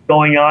 You look what's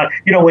going on.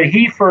 When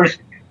he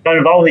first got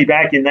involved with me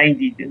back in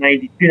 92,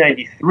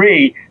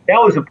 93, that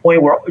was a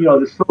point where,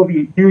 the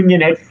Soviet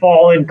Union had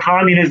fallen,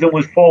 communism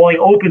was falling,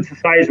 open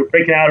societies were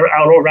breaking out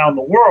around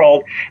the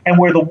world, and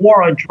where the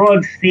war on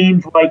drugs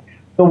seemed like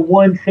the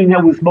one thing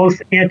that was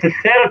most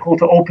antithetical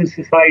to open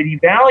society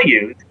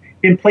values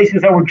in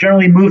places that were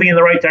generally moving in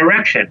the right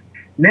direction.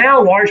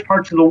 Now, large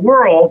parts of the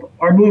world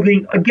are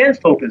moving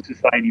against open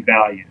society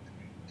values.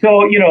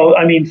 So,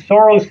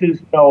 Soros's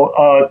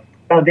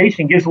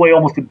foundation gives away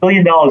almost $1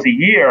 billion a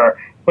year,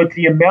 but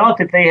the amount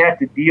that they have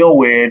to deal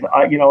with,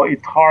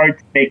 it's hard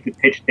to make the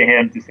pitch to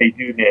him to say,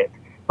 do this.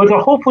 But there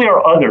hopefully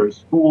are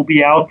others who will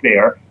be out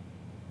there,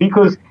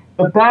 because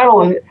the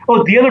battle,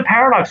 the other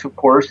paradox, of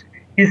course,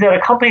 is that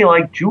a company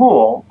like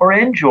Juul or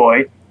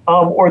Enjoy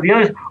or the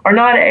others are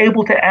not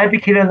able to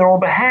advocate on their own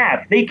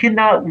behalf. They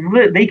cannot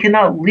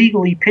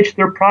legally pitch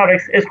their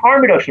products as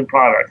harm reduction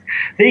products.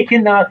 They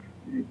cannot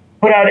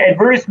put out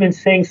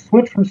advertisements saying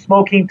switch from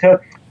smoking to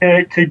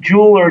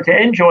Juul or to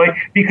Enjoy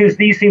because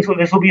this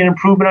will be an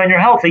improvement on your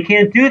health. They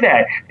can't do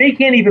that. They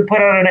can't even put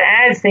out an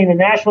ad saying the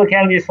National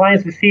Academy of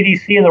Sciences, the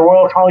CDC, and the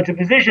Royal College of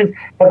Physicians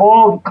have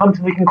all come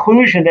to the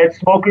conclusion that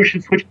smokers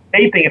should switch to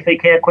vaping if they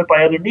can't quit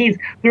by other means.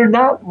 They're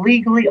not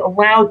legally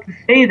allowed to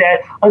say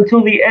that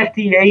until the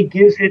FDA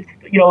gives it,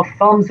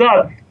 thumbs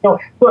up.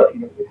 So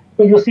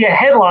you'll see a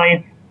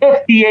headline: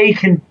 FDA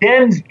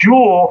condemns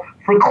Juul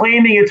for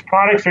claiming its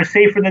products are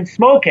safer than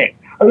smoking.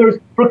 In other words,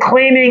 for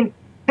claiming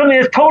something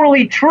that's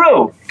totally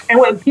true. And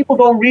when people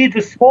don't read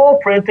the small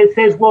print that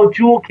says, well,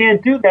 Juul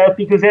can't do that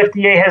because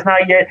FDA has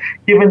not yet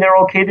given their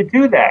okay to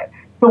do that.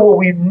 So what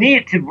we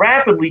need to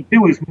rapidly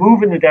do is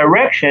move in the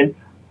direction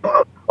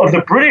of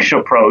the British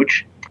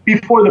approach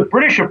before the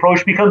British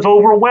approach becomes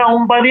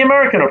overwhelmed by the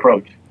American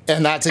approach.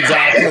 And that's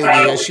exactly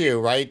the issue,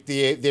 right?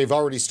 They've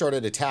already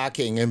started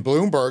attacking, and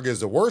Bloomberg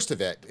is the worst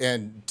of it.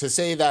 And to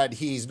say that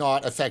he's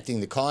not affecting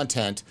the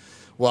content,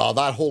 well,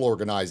 that whole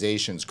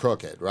organization's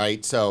crooked,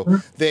 right? So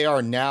they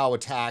are now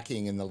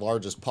attacking in the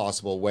largest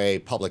possible way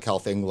Public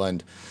Health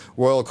England,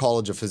 Royal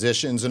College of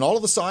Physicians, and all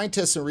of the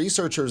scientists and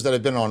researchers that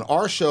have been on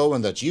our show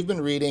and that you've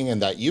been reading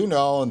and that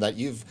and that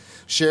you've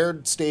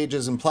shared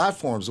stages and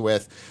platforms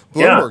with.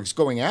 Bloomberg's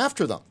going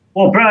after them.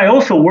 Well, Brent, I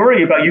also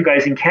worry about you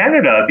guys in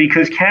Canada,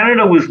 because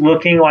Canada was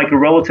looking like a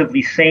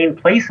relatively sane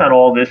place on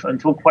all this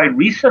until quite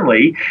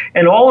recently.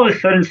 And all of a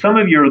sudden, some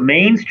of your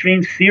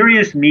mainstream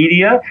serious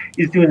media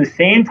is doing the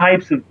same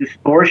types of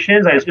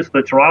distortions. It's just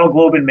the Toronto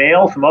Globe and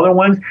Mail, some other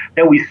ones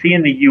that we see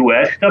in the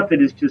U.S., stuff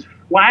that is just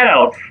flat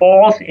out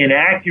false,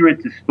 inaccurate,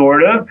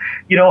 distortive.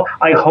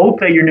 I hope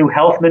that your new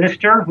health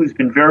minister, who's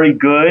been very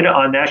good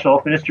on national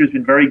health minister, has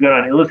been very good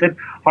on illicit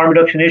harm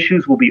reduction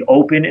issues, will be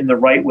open in the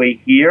right way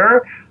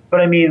here. But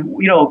I mean,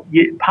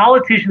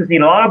 politicians need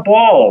a lot of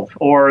balls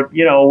or,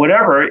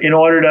 whatever in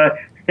order to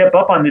step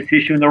up on this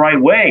issue in the right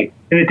way.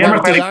 In the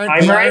Democratic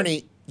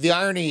primary, the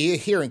irony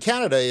here in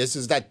Canada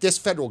is that this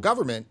federal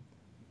government,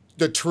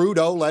 the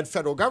Trudeau-led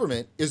federal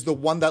government, is the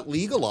one that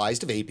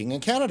legalized vaping in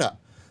Canada.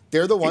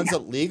 They're the ones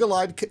that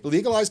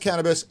legalized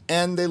cannabis,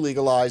 and they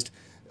legalized.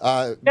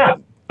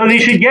 So they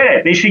should get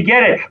it. They should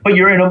get it. But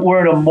we're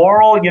in a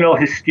moral,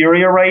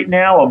 hysteria right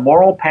now, a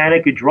moral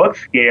panic, a drug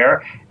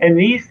scare, and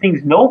these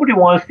things. Nobody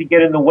wants to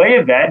get in the way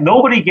of that.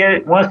 Nobody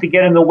wants to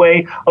get in the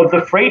way of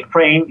the freight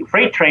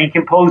train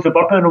composed of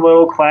upper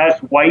middle class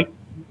white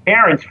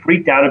parents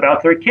freaked out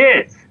about their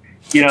kids.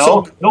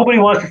 Nobody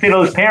wants to say to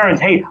those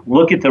parents, hey,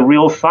 look at the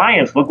real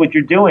science. Look what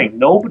you're doing.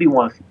 Nobody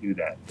wants to do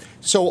that.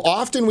 So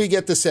often we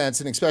get the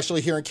sense, and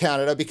especially here in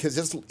Canada,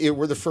 because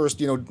we're the first,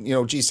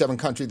 G7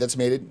 country that's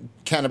made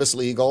cannabis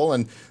legal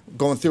and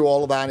going through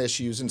all of that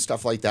issues and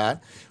stuff like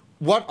that.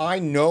 What I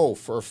know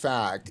for a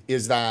fact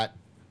is that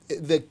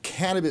the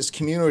cannabis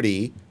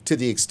community, to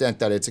the extent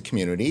that it's a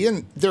community,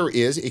 and there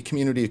is a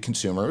community of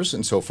consumers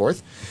and so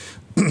forth,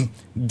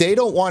 they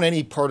don't want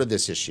any part of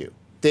this issue.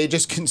 They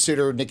just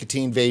consider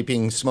nicotine,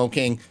 vaping,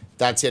 smoking.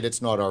 That's it.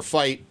 It's not our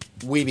fight.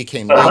 We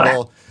became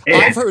legal.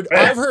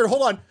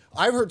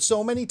 I've heard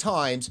so many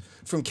times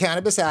from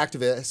cannabis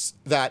activists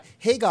that,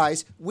 hey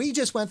guys, we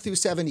just went through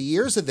 70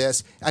 years of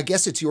this. I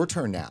guess it's your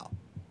turn now.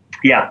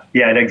 Yeah,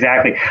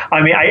 exactly.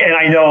 I mean,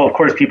 I know, of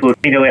course, people are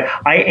thinking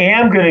that. I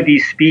am going to be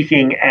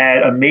speaking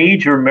at a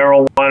major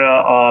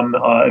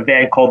marijuana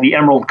event called the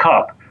Emerald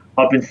Cup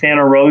up in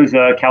Santa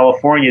Rosa,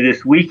 California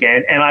this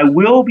weekend, and I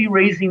will be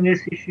raising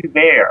this issue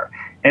there.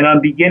 And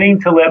I'm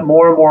beginning to let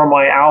more and more of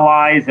my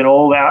allies and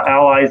old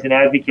allies and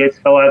advocates,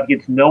 fellow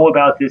advocates, know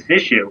about this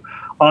issue.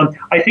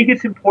 I think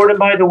it's important,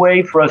 by the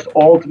way, for us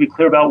all to be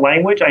clear about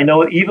language. I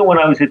know even when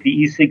I was at the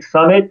E6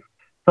 summit,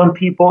 some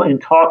people in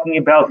talking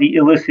about the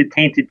illicit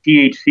tainted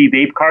THC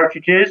vape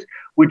cartridges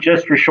would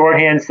just for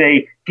shorthand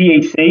say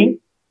THC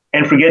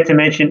and forget to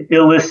mention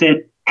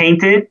illicit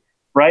tainted,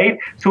 right?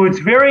 So it's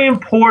very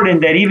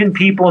important that even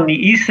people in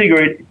the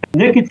e-cigarette,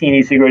 nicotine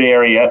e-cigarette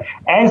area,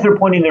 as they're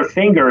pointing their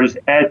fingers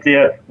at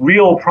the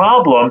real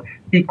problem,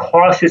 be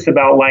cautious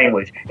about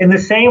language. In the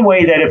same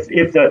way that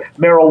if the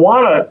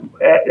marijuana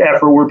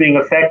effort were being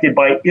affected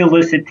by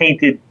illicit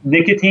tainted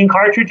nicotine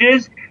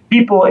cartridges,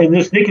 people in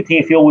this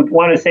nicotine field would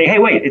want to say, hey,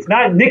 wait, it's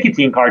not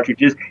nicotine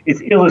cartridges, it's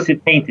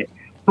illicit tainted.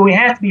 So we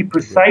have to be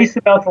precise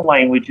about the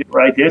language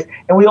right there.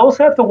 And we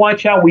also have to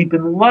watch out. We've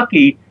been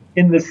lucky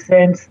in the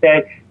sense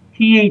that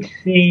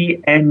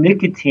THC and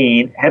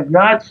nicotine have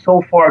not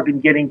so far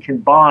been getting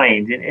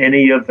combined in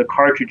any of the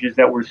cartridges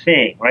that we're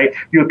seeing, right?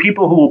 You have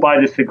people who will buy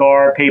the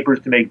cigar papers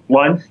to make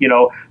blunts,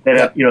 that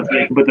have, so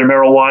they can put their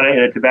marijuana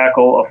in a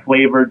tobacco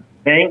flavored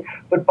thing.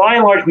 But by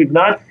and large, we've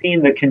not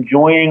seen the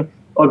conjoining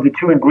of the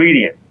two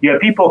ingredients. You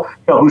have people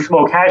who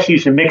smoke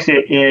hashish and mix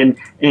it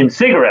in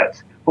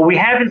cigarettes, but we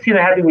haven't seen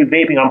that happening with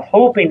vaping. I'm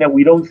hoping that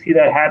we don't see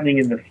that happening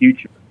in the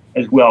future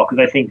as well,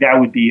 because I think that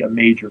would be a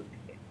major.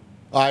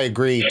 I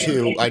agree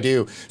too. I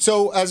do.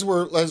 So as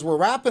we're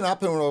wrapping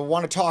up, and we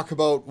want to talk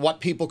about what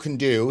people can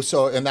do.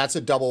 So, and that's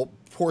a double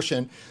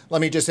portion.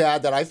 Let me just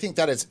add that I think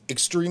that it's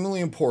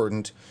extremely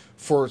important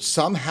for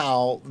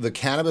somehow the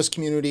cannabis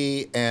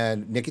community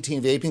and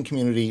nicotine vaping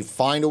community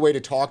find a way to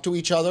talk to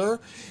each other.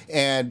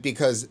 And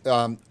because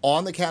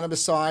on the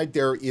cannabis side,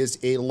 there is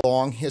a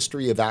long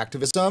history of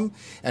activism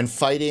and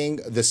fighting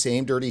the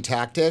same dirty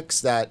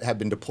tactics that have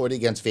been deployed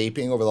against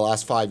vaping over the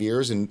last 5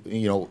 years, and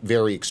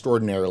very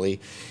extraordinarily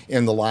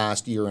in the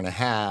last year and a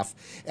half.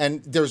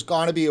 And there's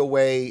got to be a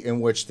way in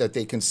which that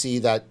they can see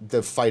that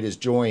the fight is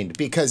joined,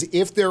 because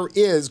if there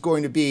is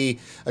going to be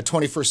a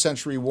 21st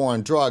century war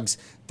on drugs,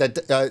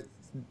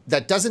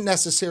 that doesn't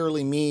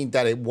necessarily mean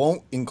that it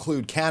won't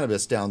include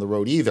cannabis down the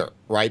road either,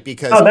 right?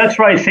 Because that's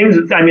right. I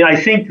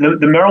think the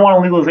marijuana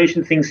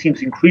legalization thing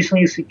seems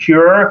increasingly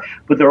secure,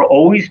 but there are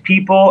always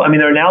people.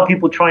 There are now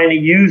people trying to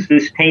use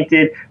this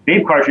tainted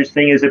vape cartridge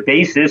thing as a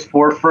basis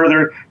for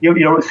further,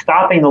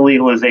 stopping the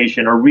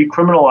legalization or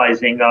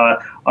recriminalizing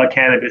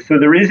cannabis. So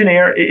there is an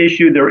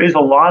issue. There is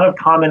a lot of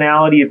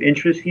commonality of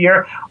interest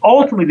here.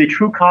 Ultimately, the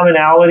true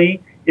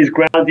commonality is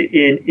grounded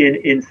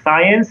in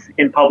science,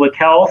 in public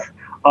health,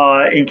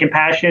 in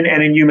compassion,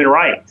 and in human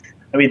rights.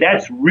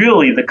 That's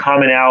really the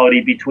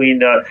commonality between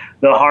the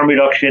harm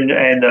reduction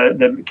and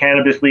the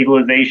cannabis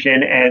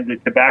legalization and the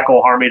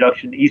tobacco harm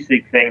reduction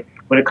e-cig thing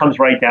when it comes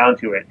right down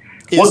to it.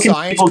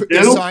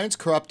 Is science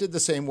corrupted the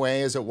same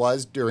way as it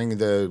was during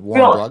the war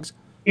on drugs?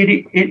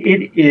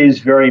 It is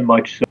very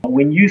much so.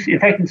 In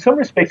fact, in some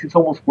respects, it's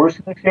almost worse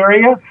in this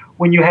area.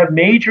 When you have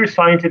major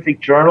scientific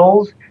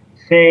journals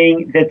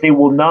saying that they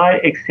will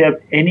not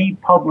accept any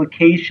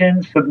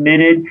publication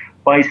submitted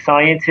by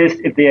scientists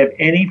if they have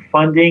any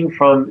funding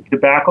from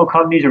tobacco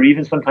companies or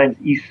even sometimes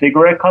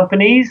e-cigarette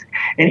companies.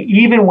 And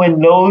even when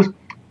those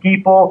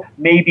people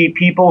may be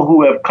people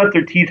who have cut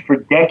their teeth for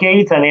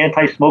decades on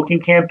anti-smoking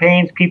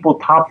campaigns, people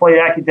top-flight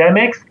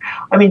academics,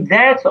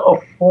 that's a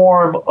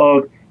form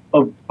of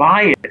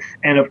bias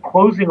and of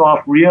closing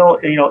off real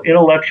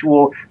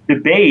intellectual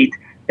debate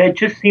that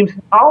just seems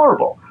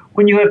intolerable.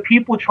 When you have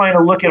people trying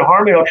to look at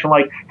harm reduction,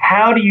 like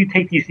how do you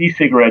take these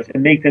e-cigarettes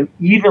and make them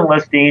even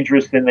less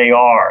dangerous than they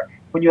are?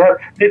 When you have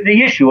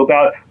the issue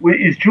about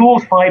is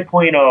Juuls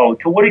 5.0,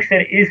 to what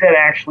extent is that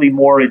actually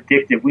more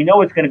addictive? We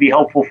know it's going to be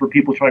helpful for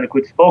people trying to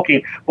quit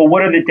smoking, but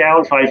what are the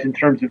downsides in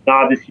terms of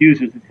novice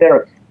users, et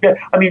cetera?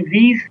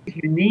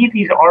 You need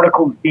these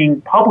articles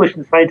being published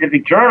in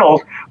scientific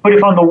journals, but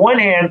if on the one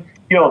hand,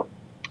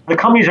 the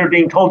companies are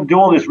being told to do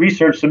all this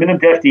research, submit them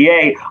to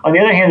FDA. On the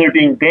other hand, they're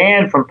being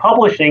banned from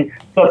publishing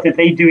stuff that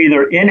they do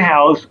either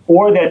in-house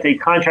or that they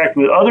contract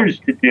with others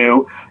to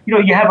do.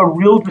 You have a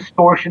real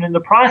distortion in the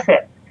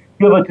process.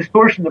 You have a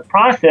distortion in the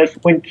process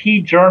when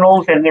key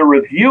journals and their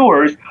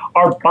reviewers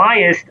are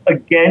biased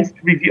against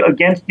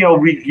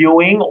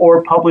reviewing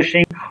or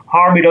publishing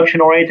harm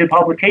reduction-oriented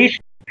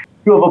publications.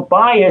 You have a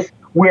bias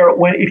where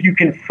if you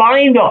can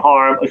find a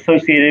harm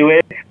associated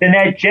with it, then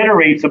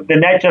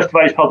that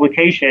justifies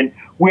publication.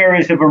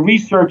 Whereas if a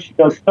research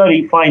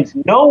study finds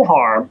no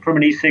harm from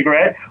an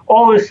e-cigarette,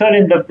 all of a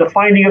sudden the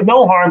finding of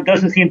no harm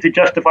doesn't seem to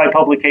justify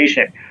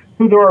publication.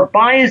 So there are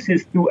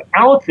biases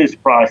throughout this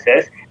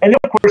process, and then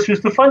of course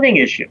there's the funding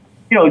issue.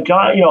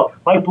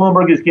 Mike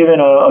Bloomberg has given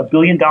 $1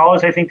 billion,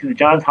 I think, to the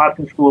Johns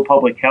Hopkins School of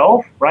Public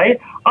Health, right?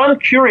 I'm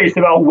curious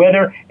about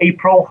whether a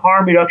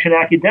pro-harm reduction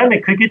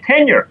academic could get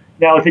tenure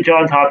now at the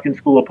Johns Hopkins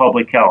School of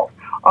Public Health.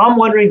 I'm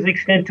wondering the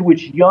extent to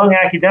which young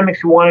academics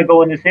who want to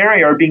go in this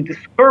area are being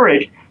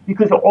discouraged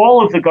because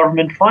all of the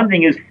government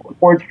funding is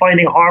towards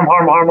finding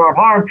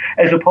harm,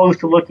 as opposed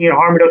to looking at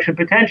harm reduction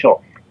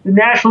potential. The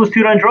National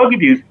Institute on Drug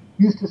Abuse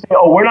used to say,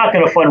 we're not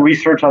going to fund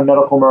research on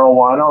medical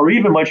marijuana or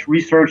even much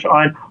research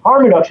on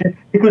harm reduction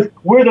because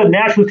we're the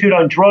National Institute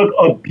on Drug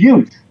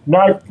Abuse,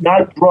 not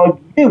drug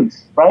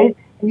use, right?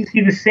 And you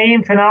see the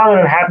same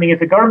phenomenon happening at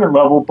the government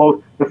level,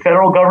 both the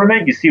federal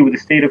government, you see with the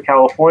state of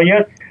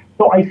California,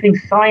 So I think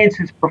science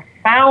is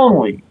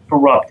profoundly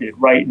corrupted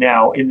right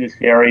now in this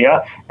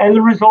area. And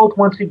the result,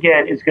 once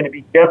again, is going to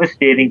be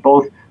devastating,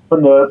 both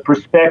from the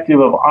perspective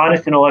of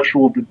honest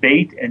intellectual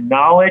debate and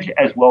knowledge,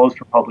 as well as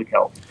for public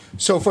health.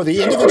 So for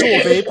the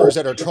individual vapors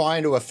that are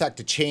trying to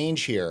affect a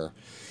change here,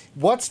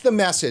 what's the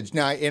message?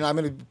 Now, and I'm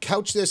going to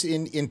couch this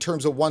in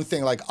terms of one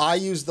thing, like I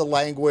use the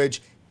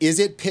language, is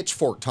it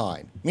pitchfork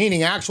time?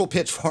 Meaning actual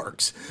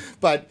pitchforks.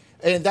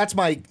 And that's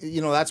my,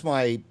 that's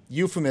my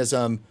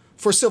euphemism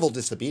for civil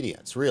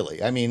disobedience,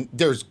 really. I mean,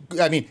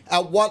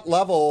 at what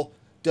level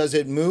does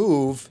it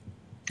move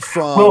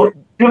from... Well,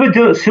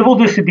 civil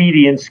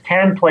disobedience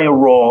can play a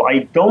role. I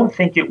don't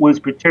think it was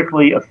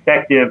particularly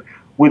effective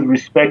with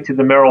respect to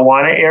the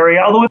marijuana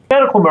area, although with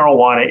medical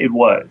marijuana it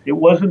was. It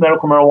was with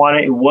medical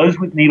marijuana, it was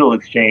with needle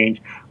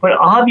exchange, but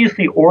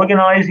obviously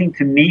organizing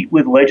to meet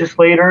with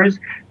legislators,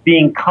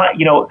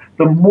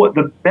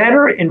 the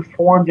better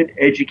informed and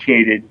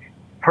educated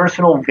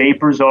personal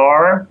vapors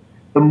are,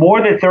 the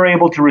more that they're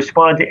able to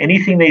respond to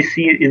anything they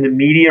see in the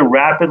media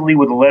rapidly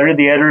with a letter to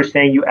the editor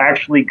saying you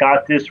actually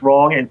got this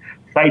wrong and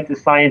cite the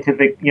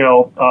scientific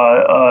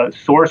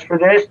source for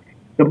this.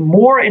 The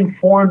more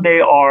informed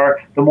they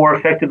are, the more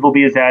effective they'll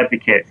be as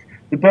advocates.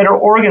 The better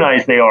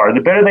organized they are,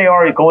 the better they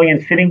are at going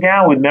and sitting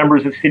down with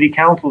members of city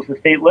councils and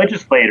state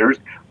legislators,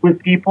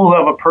 with people who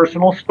have a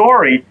personal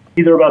story,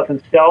 either about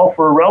themselves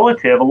or a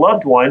relative, a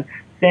loved one,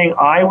 saying,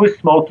 I was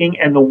smoking,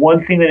 and the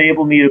one thing that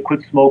enabled me to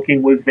quit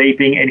smoking was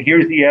vaping, and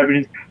here's the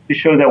evidence to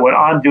show that what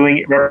I'm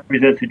doing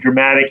represents a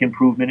dramatic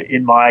improvement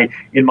in my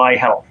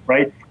health,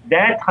 right?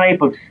 That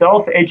type of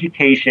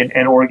self-education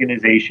and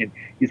organization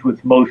is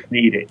what's most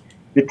needed.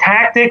 The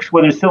tactics,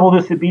 whether civil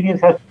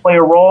disobedience has to play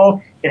a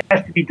role, it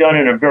has to be done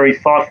in a very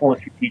thoughtful and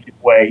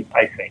strategic way,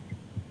 I think.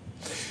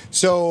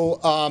 So,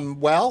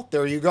 well,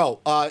 there you go.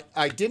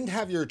 I didn't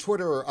have your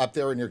Twitter up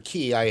there in your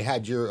key. I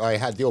had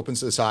the Open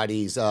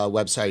Society's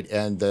website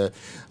and the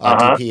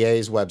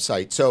DPA's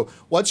website. So,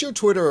 what's your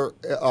Twitter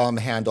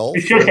handle?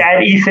 It's just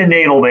at Ethan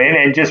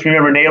Nadelmann, and just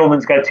remember,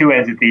 Nadelmann's got two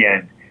N's at the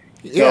end.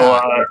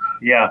 Yeah. So,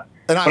 yeah.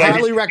 And I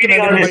highly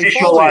recommend on this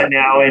issue a lot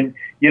now, and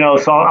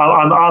so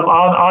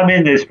I'm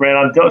in this, Brent.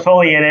 I'm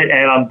totally in it,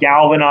 and I'm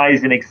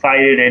galvanized and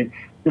excited, and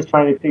just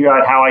trying to figure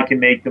out how I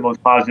can make the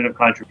most positive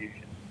contribution.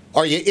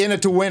 Are you in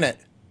it to win it?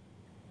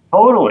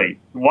 Totally.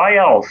 Why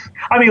else?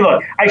 I mean,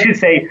 look, I should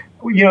say,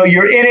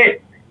 you're in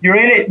it. You're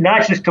in it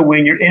not just to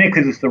win. You're in it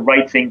because it's the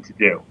right thing to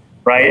do,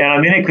 right? And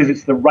I'm in it because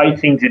it's the right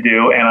thing to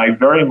do, and I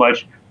very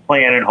much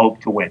plan and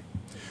hope to win.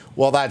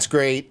 Well, that's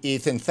great,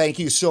 Ethan. Thank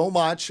you so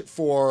much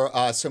for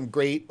some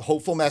great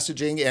hopeful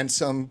messaging and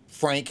some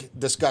frank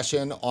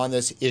discussion on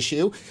this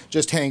issue.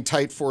 Just hang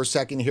tight for a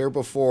second here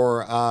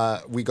before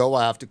we go.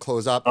 I have to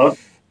close up. Oh.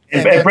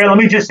 And Brent, let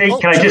me just say,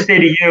 can I just say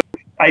to you,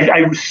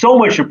 I so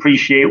much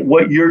appreciate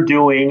what you're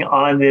doing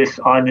on this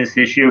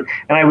issue.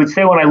 And I would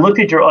say when I looked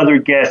at your other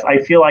guests, I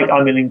feel like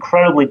I'm an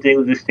incredibly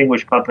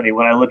distinguished company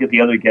when I look at the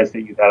other guests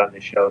that you've had on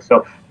this show.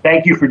 So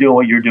thank you for doing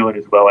what you're doing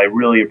as well. I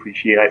really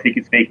appreciate it. I think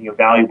it's making a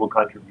valuable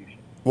contribution.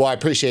 Well, I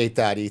appreciate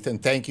that, Ethan.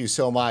 Thank you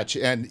so much.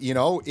 And,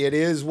 it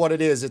is what it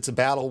is. It's a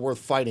battle worth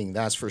fighting,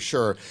 that's for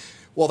sure.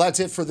 Well, that's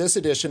it for this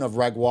edition of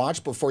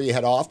RegWatch. Before you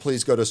head off,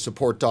 please go to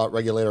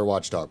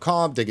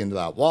support.regulatorwatch.com, dig into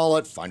that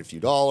wallet, find a few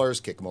dollars,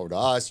 kick them over to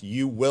us.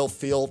 You will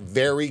feel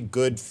very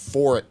good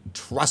for it.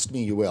 Trust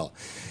me, you will.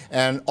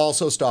 And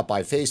also stop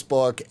by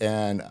Facebook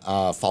and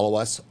follow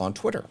us on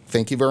Twitter.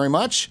 Thank you very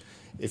much.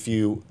 If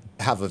you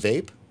have a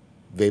vape,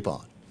 vape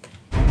on.